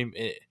bad for him.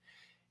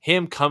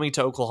 Him coming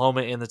to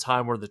Oklahoma in the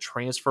time where the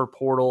transfer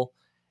portal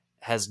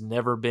has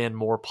never been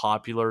more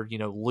popular,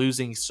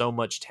 losing so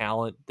much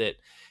talent that,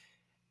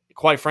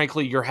 quite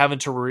frankly, you're having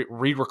to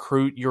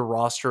re-recruit your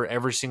roster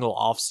every single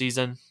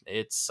offseason.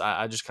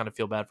 I just kind of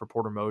feel bad for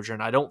Porter Moser,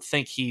 and I don't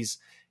think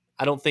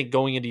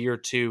going into year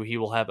 2 he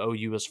will have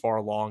OU as far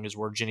along as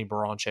where Jenny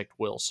Baranczyk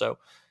will. So,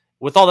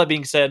 with all that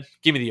being said,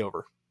 give me the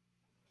over.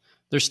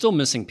 They're still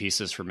missing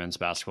pieces for men's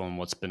basketball in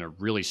what's been a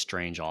really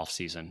strange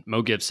offseason.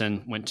 Mo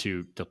Gibson went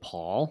to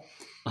DePaul,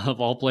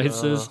 of all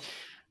places.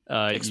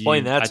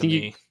 Explain that to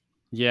me.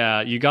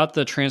 You got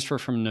the transfer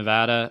from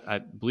Nevada. I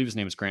believe his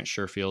name is Grant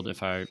Sherfield,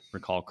 if I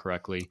recall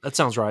correctly. That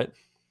sounds right.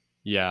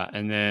 Yeah,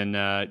 and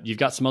then you've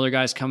got some other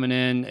guys coming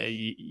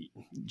in.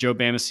 Joe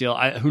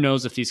Bamasiel. Who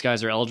knows if these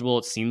guys are eligible?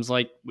 It seems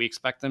like we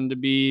expect them to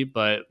be,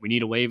 but we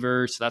need a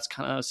waiver, so that's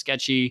kind of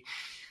sketchy.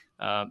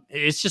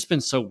 It's just been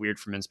so weird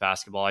for men's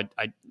basketball.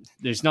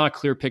 There's not a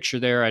clear picture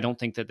there. I don't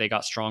think that they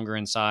got stronger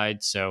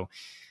inside. So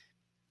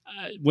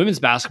women's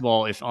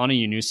basketball, if Ana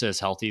Yunusa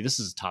is healthy, this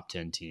is a top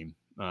 10 team.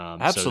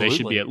 Absolutely. So they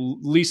should be at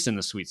least in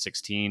the Sweet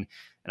 16.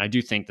 And I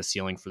do think the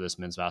ceiling for this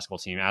men's basketball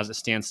team, as it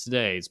stands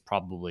today, is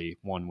probably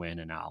 1 win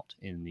and out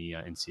in the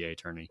NCAA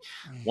tourney.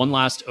 One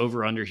last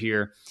over-under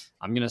here.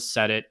 I'm going to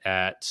set it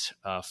at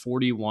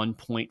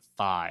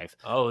 41.5.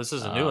 Oh, this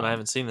is a new one. I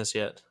haven't seen this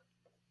yet.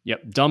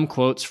 Yep. Dumb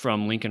quotes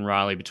from Lincoln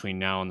Riley between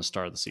now and the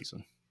start of the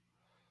season.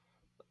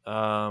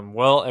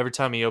 Well, every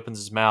time he opens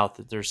his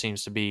mouth, there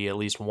seems to be at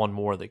least one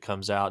more that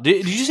comes out.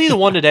 Did you see the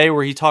one today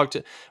where he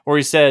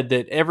said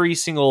that every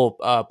single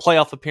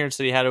playoff appearance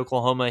that he had at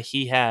Oklahoma,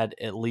 he had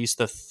at least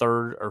the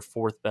 3rd or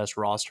 4th best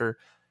roster?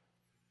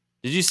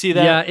 Did you see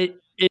that?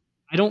 Yeah,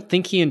 I don't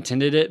think he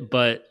intended it,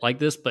 but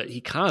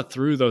he kind of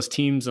threw those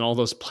teams and all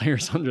those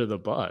players under the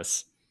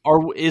bus.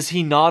 Is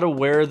he not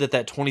aware that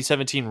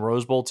 2017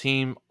 Rose Bowl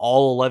team,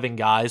 all 11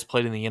 guys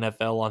played in the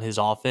NFL on his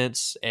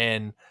offense?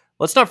 And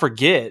let's not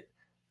forget,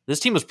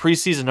 this team was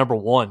preseason number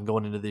 1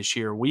 going into this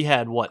year. We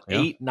had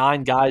 8,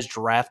 9 guys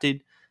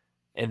drafted,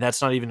 and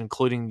that's not even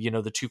including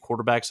the 2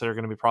 quarterbacks that are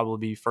going to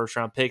probably be first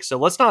round picks. So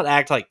let's not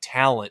act like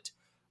talent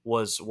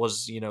was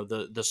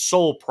the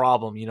sole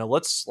problem.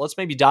 Let's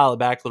maybe dial it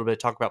back a little bit.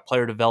 Talk about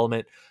player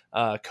development,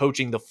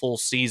 coaching the full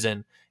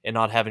season, and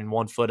not having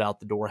one foot out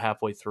the door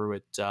halfway through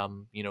it.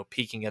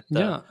 Peaking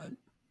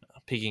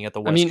at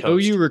the West Coast.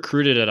 OU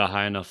recruited at a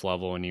high enough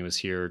level when he was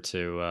here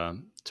to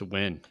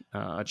win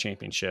a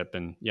championship,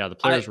 and the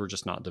players were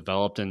just not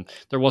developed, and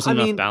there wasn't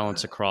enough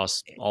balance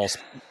across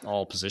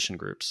all position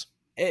groups.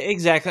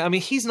 Exactly. I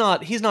mean, he's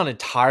not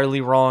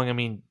entirely wrong. I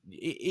mean,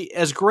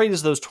 as great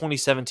as those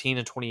 2017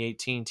 and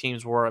 2018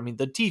 teams were, I mean,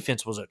 the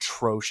defense was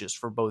atrocious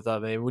for both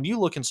of them. When you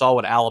look and saw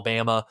what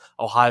Alabama,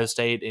 Ohio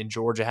State, and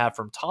Georgia have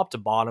from top to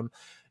bottom,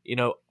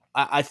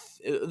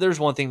 there's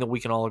one thing that we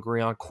can all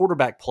agree on.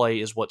 Quarterback play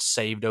is what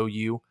saved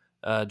OU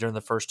during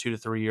the first 2 to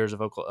 3 years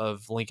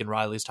of Lincoln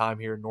Riley's time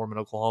here in Norman,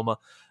 Oklahoma,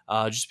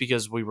 just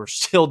because we were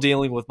still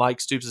dealing with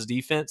Mike Stoops'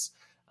 defense.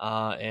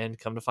 And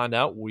come to find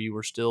out, we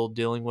were still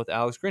dealing with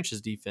Alex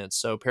Grinch's defense.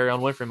 So Perrion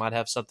Winfrey might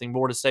have something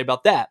more to say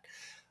about that.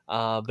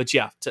 But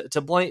yeah,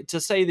 to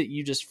say that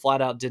you just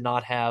flat out did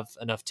not have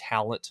enough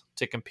talent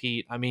to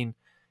compete. I mean,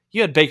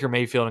 you had Baker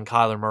Mayfield and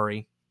Kyler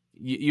Murray.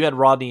 You had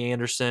Rodney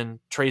Anderson,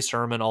 Trey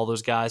Sermon, all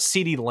those guys.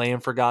 CeeDee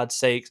Lamb, for God's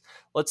sakes.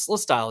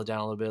 Let's dial it down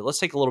a little bit. Let's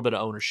take a little bit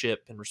of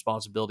ownership and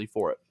responsibility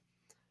for it.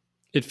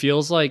 It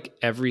feels like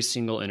every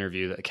single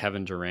interview that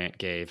Kevin Durant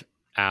gave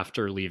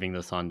after leaving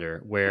the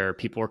Thunder, where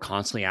people are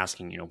constantly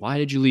asking, why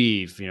did you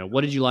leave?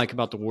 What did you like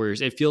about the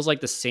Warriors? It feels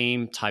like the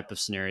same type of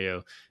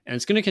scenario, and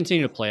it's going to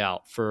continue to play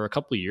out for a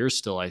couple of years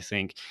still, I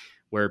think,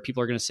 where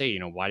people are going to say,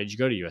 why did you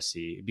go to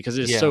USC? Because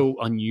it's so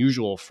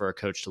unusual for a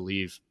coach to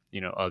leave,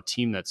 a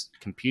team that's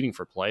competing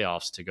for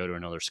playoffs to go to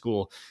another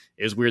school.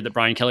 It is weird that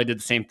Brian Kelly did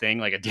the same thing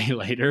like a day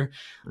later,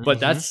 but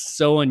that's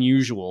so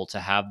unusual to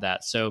have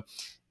that. So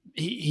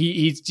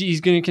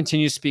he's going to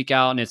continue to speak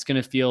out, and it's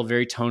going to feel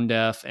very tone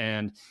deaf,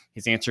 and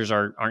his answers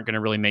aren't going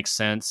to really make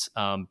sense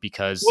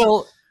because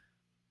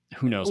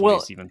who knows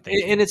what he's even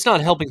thinking. And it's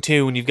not helping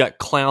too when you've got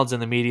clowns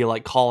in the media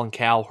like Colin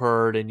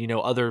Cowherd and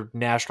other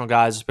national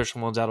guys,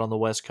 especially ones out on the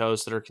West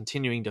Coast, that are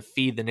continuing to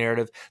feed the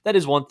narrative. That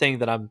is one thing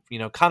that I'm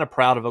kind of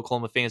proud of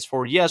Oklahoma fans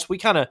for. Yes, we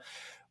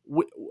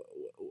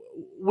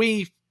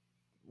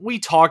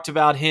talked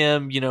about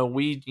him,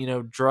 we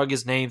drug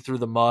his name through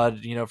the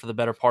mud, for the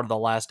better part of the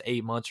last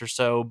 8 months or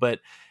so. But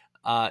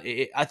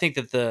I think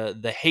that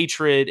the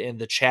hatred and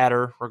the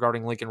chatter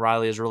regarding Lincoln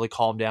Riley has really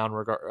calmed down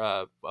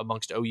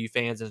amongst OU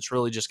fans, and it's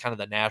really just kind of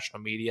the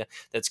national media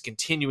that's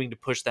continuing to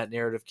push that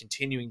narrative,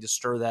 continuing to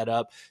stir that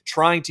up,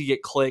 trying to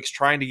get clicks,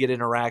 trying to get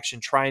interaction,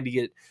 trying to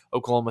get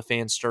Oklahoma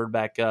fans stirred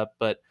back up.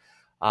 But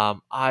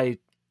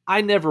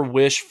I never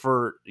wish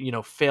for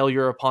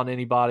failure upon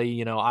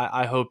anybody.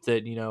 I hope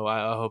that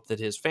I hope that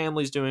his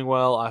family's doing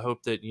well. I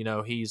hope that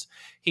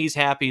he's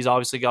happy. He's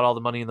obviously got all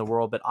the money in the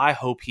world, but I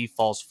hope he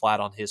falls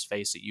flat on his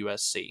face at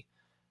USC.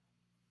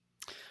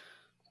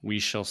 We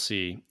shall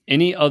see.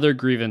 Any other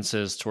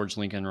grievances towards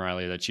Lincoln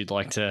Riley that you'd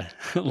like to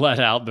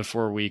let out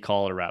before we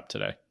call it a wrap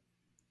today?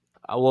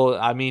 Well,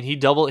 I mean,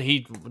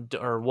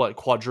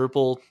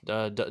 quadruple,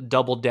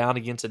 doubled down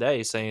again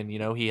today, saying,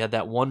 he had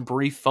that one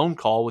brief phone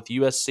call with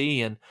USC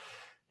and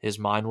his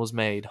mind was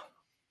made.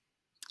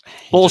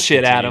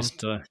 Bullshit, Adam.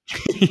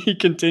 He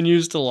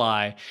continues to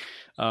lie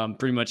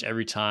pretty much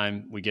every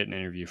time we get an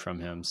interview from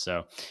him.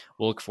 So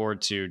we'll look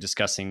forward to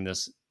discussing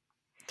this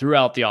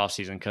throughout the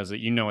offseason because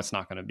it's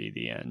not going to be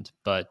the end.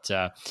 But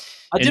I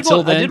did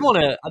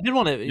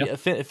want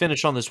to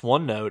finish on this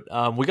one note.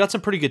 We got some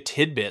pretty good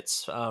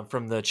tidbits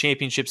from the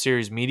Championship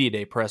Series Media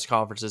Day press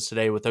conferences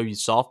today with OU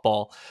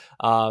softball,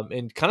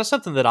 and kind of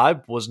something that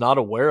I was not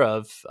aware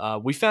of.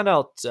 We found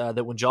out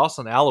that when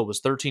Jocelyn Allo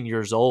was 13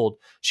 years old,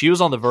 she was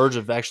on the verge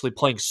of actually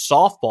playing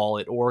softball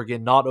at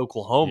Oregon, not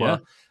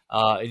Oklahoma. Yeah.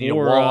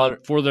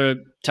 For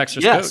the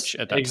Texas coach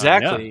at that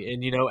exactly.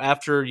 time. Yeah. And,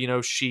 after,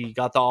 she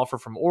got the offer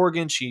from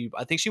Oregon,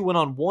 I think she went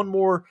on one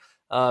more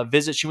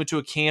visit. She went to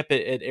a camp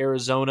at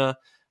Arizona.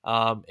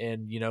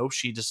 And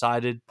she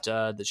decided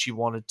that she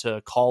wanted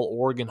to call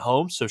Oregon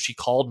home. So she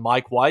called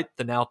Mike White,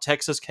 the now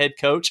Texas head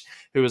coach,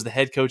 who was the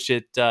head coach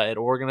at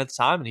Oregon at the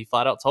time. And he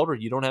flat out told her,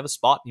 you don't have a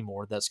spot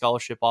anymore. That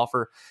scholarship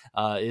offer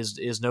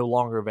is no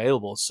longer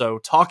available. So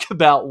talk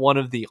about one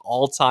of the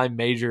all-time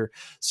major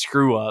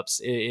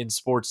screw-ups in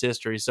sports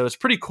history. So it's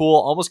pretty cool,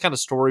 almost kind of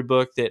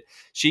storybook that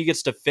she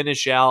gets to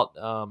finish out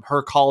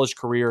her college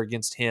career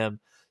against him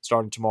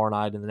starting tomorrow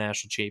night in the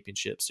National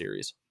Championship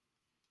Series.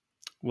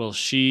 Well,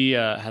 she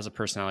has a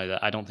personality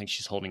that I don't think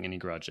she's holding any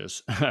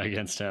grudges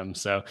against him.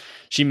 So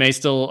she may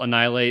still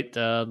annihilate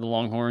the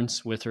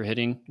Longhorns with her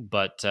hitting,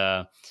 but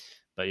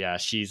yeah,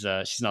 she's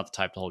not the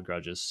type to hold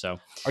grudges. So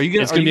are you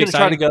gonna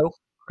try to go?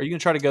 Are you gonna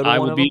try to go to one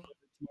of them? I will be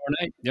tomorrow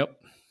night.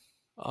 Yep.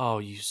 Oh,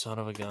 you son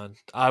of a gun!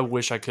 I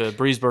wish I could.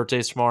 Bree's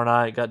birthday's tomorrow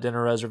night. Got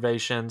dinner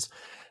reservations.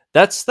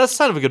 That's the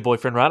sign of a good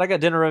boyfriend, right? I got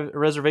dinner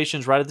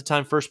reservations right at the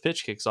time first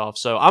pitch kicks off.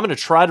 So I'm going to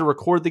try to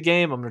record the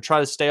game. I'm going to try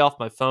to stay off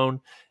my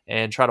phone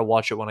and try to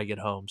watch it when I get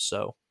home.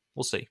 So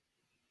we'll see.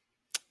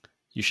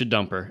 You should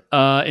dump her.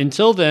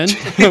 Until then,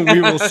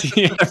 we will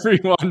see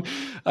everyone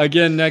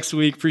again next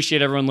week.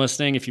 Appreciate everyone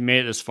listening. If you made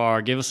it this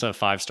far, give us a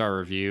 5-star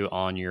review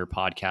on your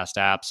podcast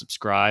app.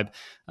 Subscribe.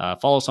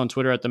 Follow us on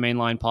Twitter at The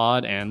Mainline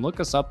Pod and look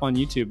us up on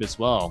YouTube as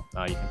well.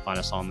 You can find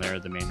us on there,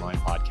 The Mainline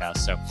Podcast.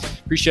 So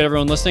appreciate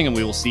everyone listening, and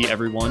we will see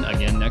everyone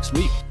again next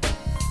week.